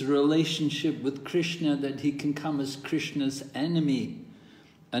this relationship with Krishna, that he can come as Krishna's enemy,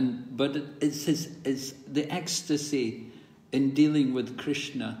 but it's the ecstasy in dealing with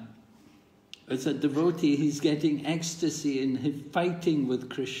Krishna. As a devotee, he's getting ecstasy in his fighting with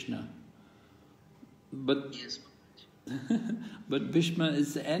Krishna. But yes. but Bhishma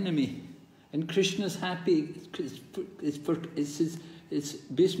is the enemy, and Krishna's happy.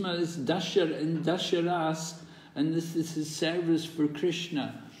 Bhishma is Dashar in Dasharas, and this is his service for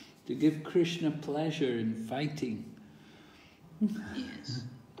Krishna, to give Krishna pleasure in fighting. Yes.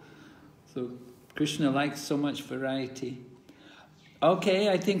 So Krishna likes so much variety. Okay,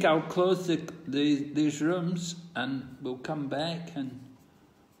 I think I'll close these rooms, and we'll come back and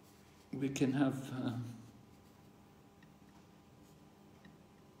we can have...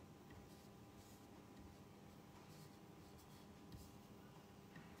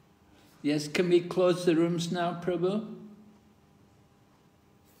 Yes, can we close the rooms now, Prabhu?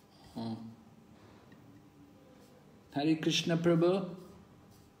 Oh. Hare Krishna, Prabhu?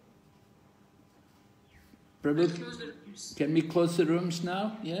 Prabhu, can we close the rooms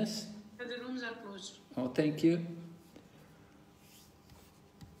now? Yes? The rooms are closed. Oh, thank you.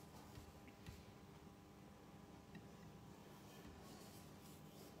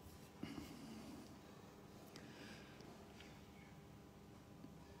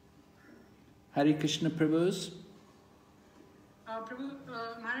 Hare Krishna, Prabhus. Prabhu,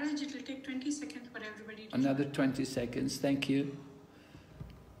 Maharaj, it will take 20 seconds for everybody to... Another 20 seconds, thank you.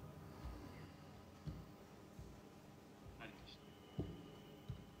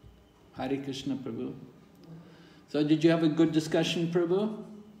 Hare Krishna, Prabhu. So did you have a good discussion, Prabhu?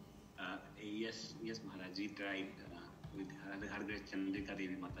 Yes, Maharaj. We tried with Har Grace Chandrika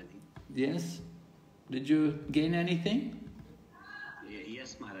Devi Mataji. Yes? Did you gain anything?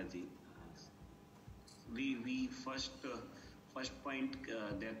 Yes, Maharaji. We first point,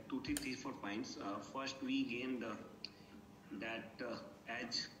 there are 2, 3, 4 points. First, we gained that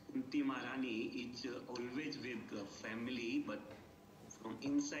as Kunti Maharani is always with family, but from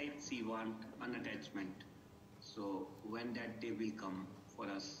inside she wants an attachment. So when that day will come for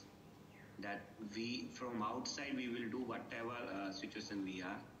us, that we from outside we will do whatever situation we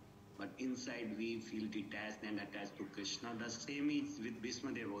are, but inside we feel detached and attached to Krishna. The same is with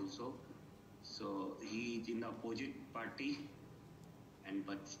Bhishma Dev also. So he is in the opposite party,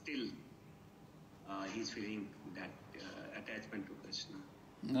 but still he is feeling that attachment to Krishna.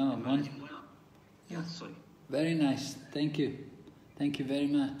 No, yeah, sorry. Very nice. Thank you. Thank you very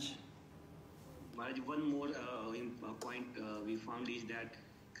much. Maharaj, one more point we found is that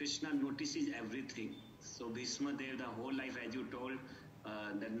Krishna notices everything. So Bhishma Dev, the whole life, as you told,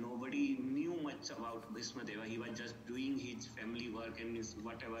 that nobody knew much about Bhishma Deva. He was just doing his family work and his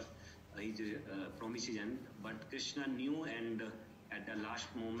whatever his promises, but Krishna knew, and at the last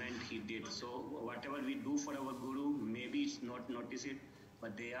moment he did. So whatever we do for our Guru, maybe it's not notice it,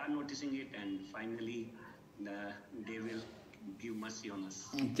 but they are noticing it, and finally they will give mercy on us.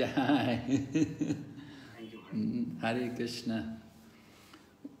 Jai. Thank you. Hare Krishna.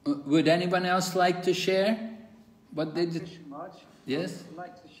 Would anyone else like to share what they did? Yes? I'd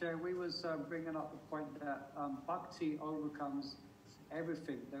like to share. We was bringing up the point that Bhakti overcomes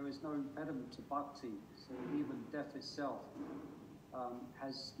everything. There is no impediment to Bhakti. So even death itself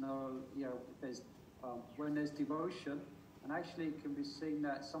has no, there's when there's devotion, And actually it can be seen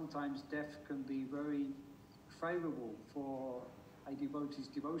that sometimes death can be very favorable for a devotee's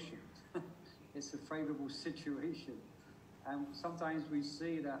devotion. It's a favorable situation. And sometimes we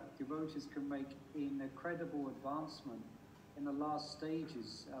see that devotees can make an incredible advancement in the last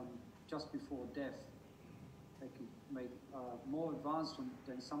stages, just before death. They can make more advancement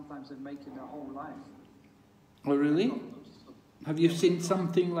than sometimes they make in their whole life. Oh, really? Have you seen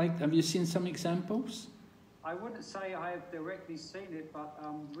something like, have you seen some examples? I wouldn't say I have directly seen it, but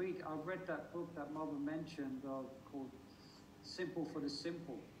I've read that book that Mother mentioned called Simple for the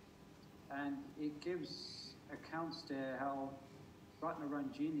Simple. And it gives accounts there how Ratna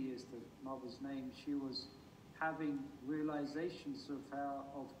Ranjini is the mother's name. She was having realizations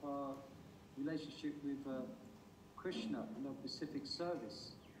of her relationship with Krishna in the Pacific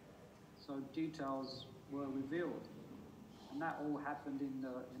service. So details were revealed. And that all happened in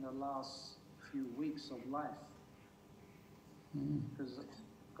the last few weeks of life.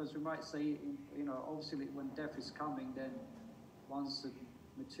 Because we might say, obviously when death is coming, then once the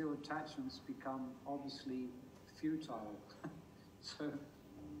material attachments become obviously futile. So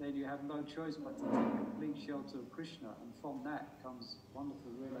then you have no choice but to take complete shelter of Krishna, and from that comes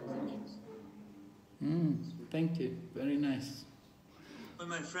wonderful realizations. Thank you. Very nice. When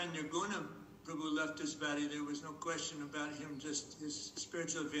my friend Yaguna Prabhu left his body, there was no question about him, just his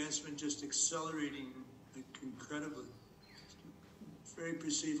spiritual advancement just accelerating incredibly. Very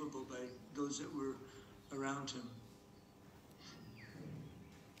perceivable by those that were around him.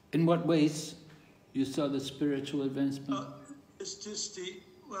 In what ways you saw the spiritual advancement? It's just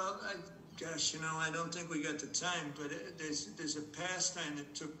I don't think we got the time, but there's a pastime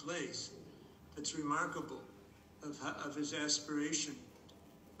that took place that's remarkable of his aspiration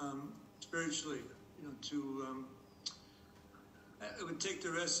spiritually, it would take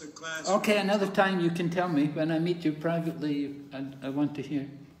the rest of the class. Okay, another time you can tell me. When I meet you privately, I want to hear.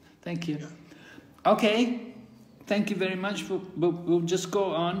 Thank you. Yeah. Okay, thank you very much. We'll just go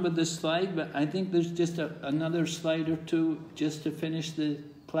on with the slide, but I think there's just another slide or two just to finish the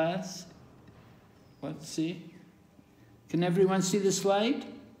class. Let's see. Can everyone see the slide?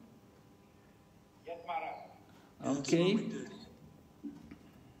 Yes, Maharaj. Okay.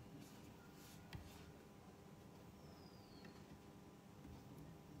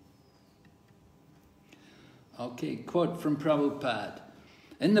 Okay, quote from Prabhupada.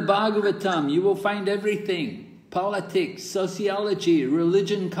 In the Bhagavatam, you will find everything. Politics, sociology,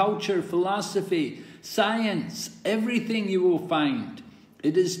 religion, culture, philosophy, science, everything you will find.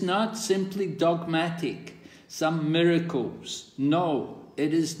 It is not simply dogmatic, some miracles. No,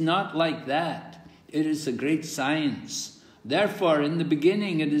 it is not like that. It is a great science. Therefore, in the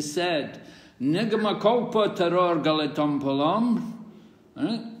beginning it is said, Nigama Kalpa Taror Galitam Palam.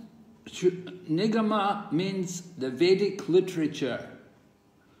 Nigama means the Vedic literature.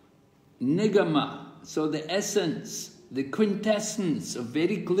 Nigama, so the essence, the quintessence of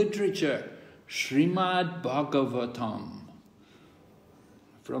Vedic literature, Srimad Bhagavatam.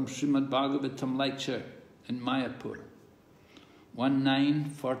 From Srimad Bhagavatam lecture in Mayapur,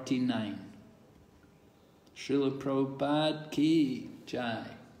 1949. Srila Prabhupada ki jai.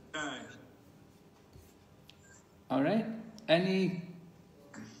 All right, any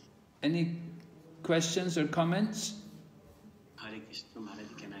questions or comments? Hare Krishna, Maharaj,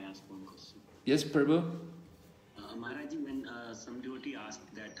 can I ask one question? Yes, Prabhu. Maharaj, when some devotee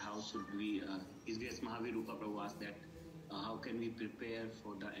asked that how should we, His Grace Mahavir Rupa Prabhu asked that how can we prepare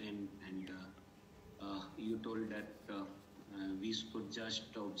for the end, and you told that we should just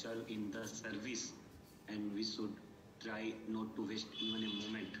observe in the service and we should try not to waste even a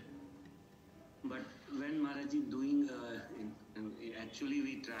moment. But when Maharaj is doing, actually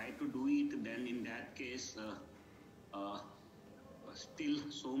we try to do it, then in that case, still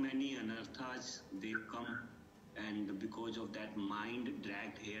so many anarthas, they come, and because of that mind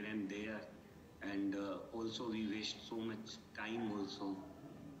dragged here and there, and also we waste so much time also,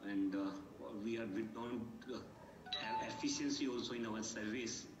 and we don't have efficiency also in our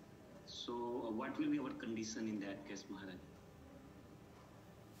service. So what will be our condition in that case, Maharaj?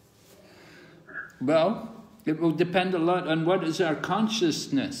 Well, it will depend a lot on what is our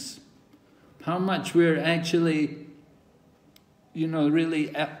consciousness, how much we're actually,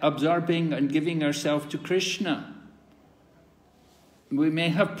 really absorbing and giving ourselves to Krishna. We may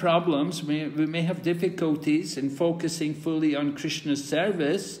have problems, we may have difficulties in focusing fully on Krishna's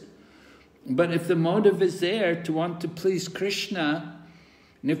service, but if the motive is there to want to please Krishna,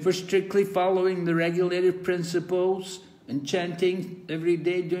 and if we're strictly following the regulative principles and chanting every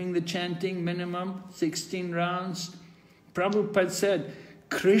day, doing the chanting minimum, 16 rounds, Prabhupada said,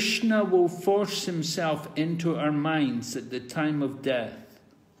 Krishna will force himself into our minds at the time of death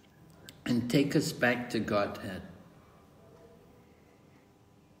and take us back to Godhead.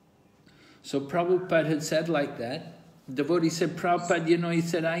 So Prabhupada had said like that. The devotee said, Prabhupada,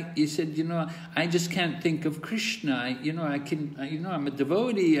 I just can't think of Krishna. I'm a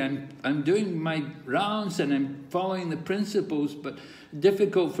devotee. I'm doing my rounds and I'm following the principles, but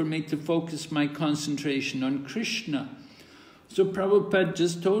difficult for me to focus my concentration on Krishna. So Prabhupada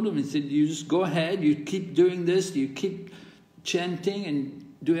just told him, he said, you just go ahead, you keep doing this, you keep chanting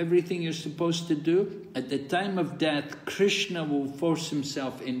and do everything you're supposed to do. At the time of death, Krishna will force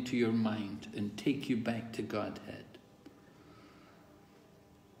himself into your mind and take you back to Godhead.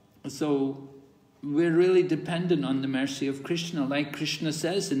 So we're really dependent on the mercy of Krishna. Like Krishna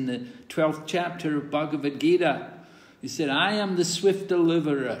says in the 12th chapter of Bhagavad Gita, he said, I am the swift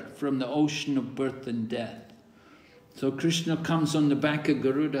deliverer from the ocean of birth and death. So Krishna comes on the back of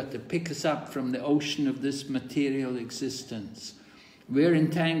Garuda to pick us up from the ocean of this material existence. We're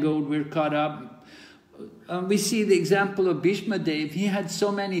entangled, we're caught up. We see the example of Bhishma Dev. He had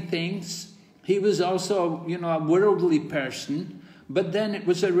so many things. He was also, a worldly person. But then it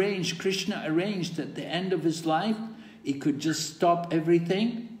was arranged, Krishna arranged at the end of his life, he could just stop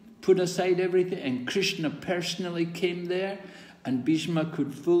everything, put aside everything, and Krishna personally came there, and Bhishma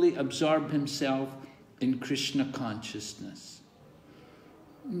could fully absorb himself in Krishna consciousness.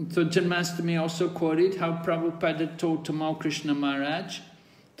 So Janmashtami also quoted how Prabhupada told Tamal Krishna Maharaj.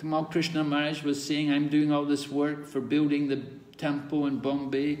 Tamal Krishna Maharaj was saying, I'm doing all this work for building the temple in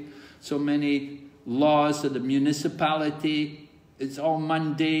Bombay, so many laws of the municipality, it's all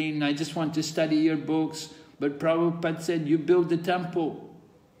mundane, I just want to study your books. But Prabhupada said, you build the temple.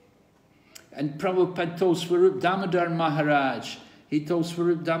 And Prabhupada told Swarup Damodar Maharaj, he told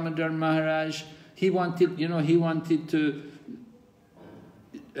Swarup Damodar Maharaj, he wanted to,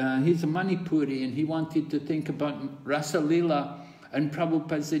 he's a Manipuri, and he wanted to think about Rasa Lila. And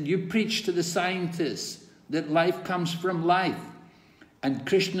Prabhupada said, you preach to the scientists that life comes from life, and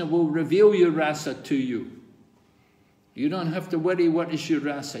Krishna will reveal your rasa to you. You don't have to worry what is your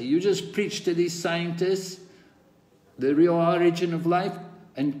rasa. You just preach to these scientists the real origin of life,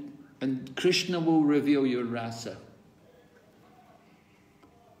 and Krishna will reveal your rasa.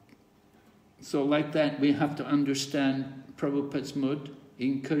 So like that, we have to understand Prabhupada's mood. He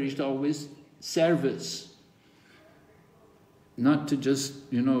encouraged always service. Not to just,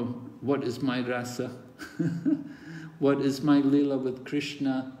 what is my rasa? What is my lila with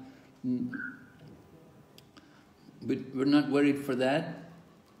Krishna? But we're not worried for that.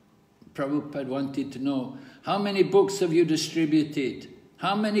 Prabhupada wanted to know, how many books have you distributed?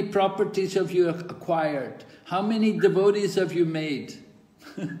 How many properties have you acquired? How many devotees have you made?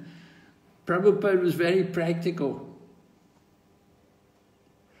 Prabhupada was very practical.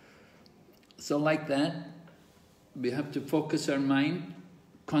 So like that, we have to focus our mind,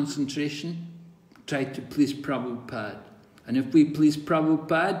 concentration, try to please Prabhupada. And if we please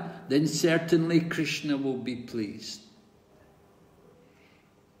Prabhupada, then certainly Krishna will be pleased.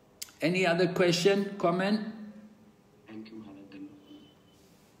 Any other question, comment? Thank you, Maharaj.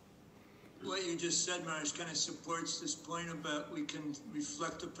 What you just said, Maharaj, kind of supports this point about we can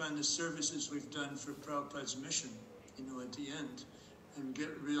reflect upon the services we've done for Prabhupada's mission, at the end, and get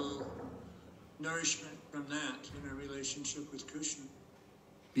real nourishment from that in our relationship with Krishna.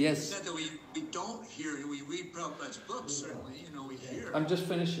 Yes. It's not that we don't hear, we read Prabhupada's books, certainly, we hear. I'm just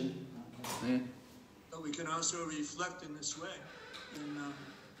finishing. Yeah. But we can also reflect in this way. And,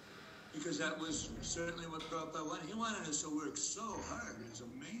 because that was certainly what Prabhupada wanted. He wanted us to work so hard. It was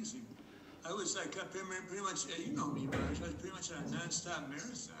amazing. I was like, pretty much, you know me, Raj, I was pretty much on a non-stop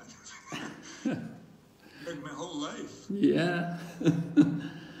marathon. Like my whole life. Yeah.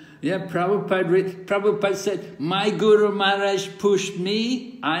 Yeah, Prabhupada said, my Guru Maharaj pushed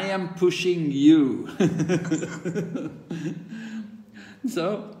me, I am pushing you.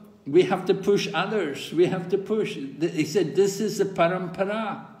 So, we have to push others, we have to push. He said, this is the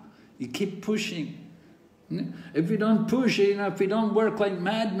parampara. You keep pushing. If we don't push, if we don't work like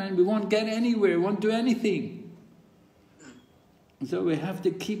madmen, we won't get anywhere, we won't do anything. So we have to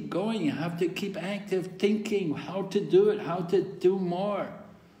keep going, you have to keep active thinking how to do it, how to do more.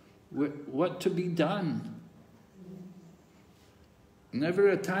 What to be done. Never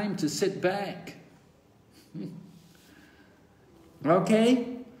a time to sit back.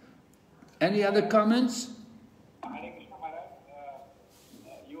 Okay? Any other comments? Hare Krishna Maharaj,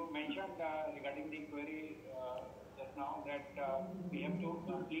 you mentioned regarding the query just now that we have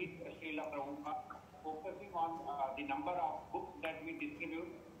to please Srila Prabhupada, focusing on the number of books that we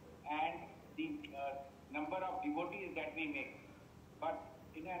distribute and the number of devotees that we make. But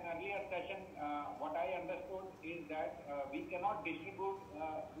in an earlier session, what I understood is that we cannot distribute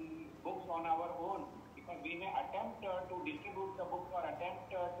the books on our own, because we may attempt to distribute the books or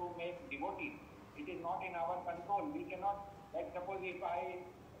attempt to make devotees. It is not in our control. We cannot, like suppose if I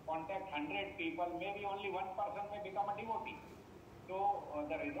contact 100 people, maybe only one person may become a devotee. So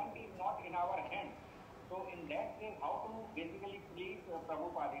the result is not in our hands. So in that case, how to basically please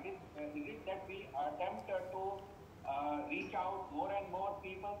Prabhupada? Is it that we attempt to reach out more and more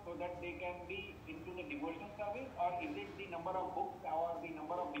people so that they can be into the devotional service, or is it the number of books or the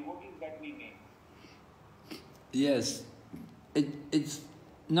number of devotees that we make? Yes, it's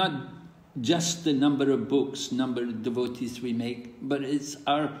not just the number of books, number of devotees we make, but it's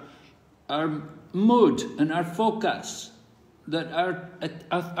our mood and our focus, that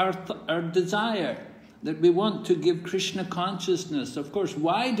our desire, that we want to give Krishna consciousness. Of course,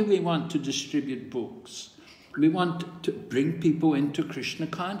 why do we want to distribute books? We want to bring people into Krishna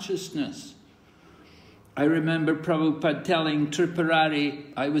consciousness. I remember Prabhupada telling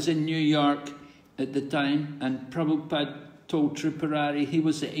Tripurari, I was in New York at the time, and Prabhupada told Tripurari he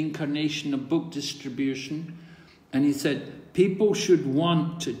was the incarnation of book distribution, and he said, people should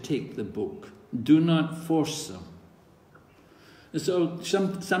want to take the book, do not force them. So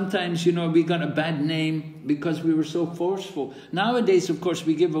sometimes, you know, we got a bad name because we were so forceful. Nowadays, of course,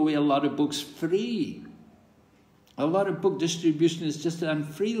 we give away a lot of books free. A lot of book distribution is just done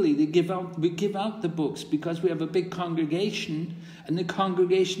freely. We give out the books because we have a big congregation, and the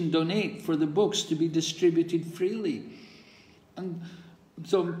congregation donate for the books to be distributed freely. And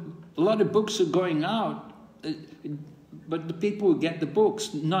so a lot of books are going out, but the people who get the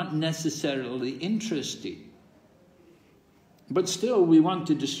books not necessarily interested. But still, we want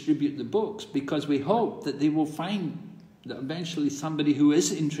to distribute the books because we hope that they will find, that eventually somebody who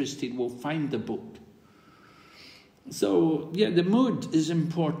is interested will find the book. So, yeah, the mood is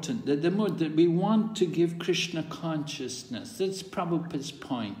important. The mood that we want to give Krishna consciousness. That's Prabhupada's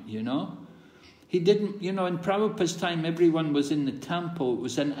point, you know. He didn't, you know, in Prabhupada's time, everyone was in the temple. It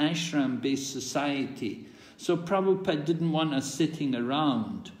was an ashram-based society. So Prabhupada didn't want us sitting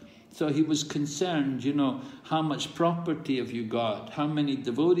around. So he was concerned, you know, how much property have you got? How many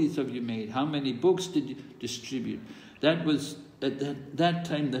devotees have you made? How many books did you distribute? That was, at that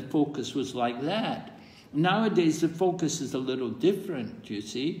time, the focus was like that. Nowadays, the focus is a little different, you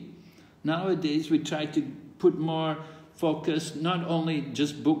see. Nowadays, we try to put more focus, not only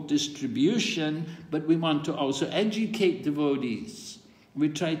just book distribution, but we want to also educate devotees. We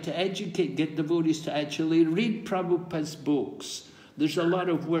try to educate, get devotees to actually read Prabhupada's books. There's a lot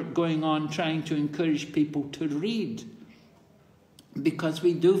of work going on trying to encourage people to read. Because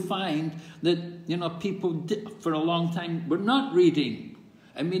we do find that, you know, people for a long time were not reading.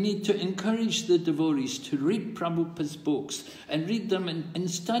 And we need to encourage the devotees to read Prabhupada's books and read them and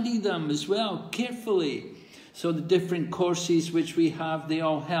study them as well, carefully. So the different courses which we have, they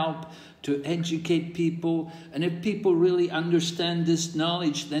all help to educate people. And if people really understand this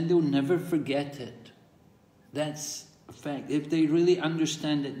knowledge, then they'll never forget it. That's a fact. If they really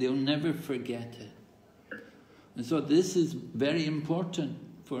understand it, they'll never forget it. And so this is very important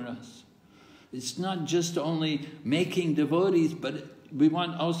for us. It's not just only making devotees, but we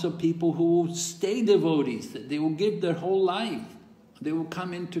want also people who will stay devotees, that they will give their whole life. They will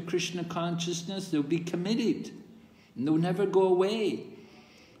come into Krishna consciousness, they'll be committed, and they'll never go away.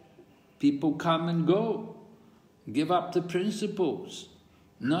 People come and go, give up the principles,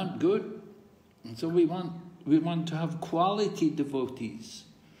 not good. And so we want to have quality devotees.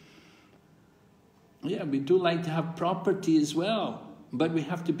 Yeah, we do like to have property as well, but we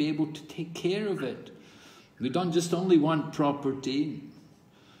have to be able to take care of it. We don't just only want property.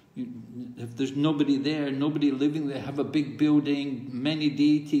 If there's nobody there, nobody living there, have a big building, many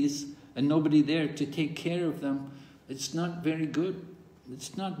deities, and nobody there to take care of them, it's not very good.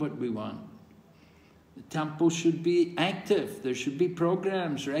 It's not what we want. The temple should be active. There should be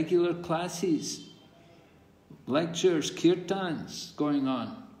programs, regular classes, lectures, kirtans going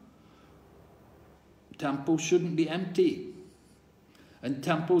on. Temples shouldn't be empty. And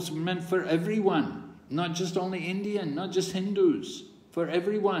temples are meant for everyone, not just only Indian, not just Hindus, for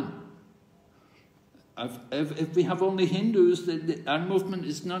everyone. If we have only Hindus, our movement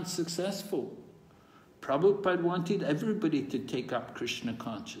is not successful. Prabhupada wanted everybody to take up Krishna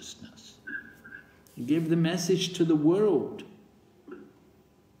consciousness. He gave the message to the world.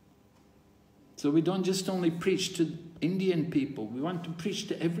 So we don't just only preach to Indian people, we want to preach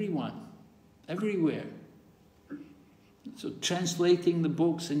to everyone, everywhere. So translating the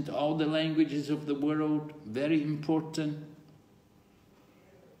books into all the languages of the world, very important.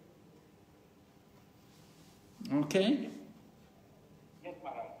 Okay? Yes,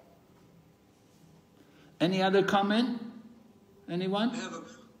 Any other comment? Anyone?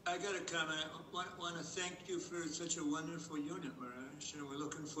 I got a comment. I want to thank you for such a wonderful unit, Maharaj. And we're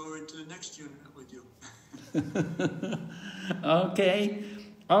looking forward to the next unit with you. Okay.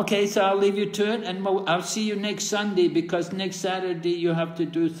 Okay, so I'll leave you to it, and I'll see you next Sunday, because next Saturday you have to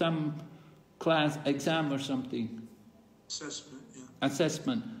do some class, exam or something. Assessment, yeah.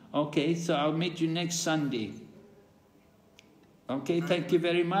 Assessment. Okay, so I'll meet you next Sunday. Okay, thank you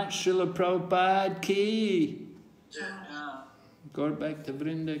very much. Srila Prabhupada ki. Yeah. Gaur Bhakta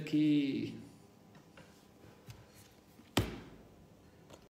Vrinda ki.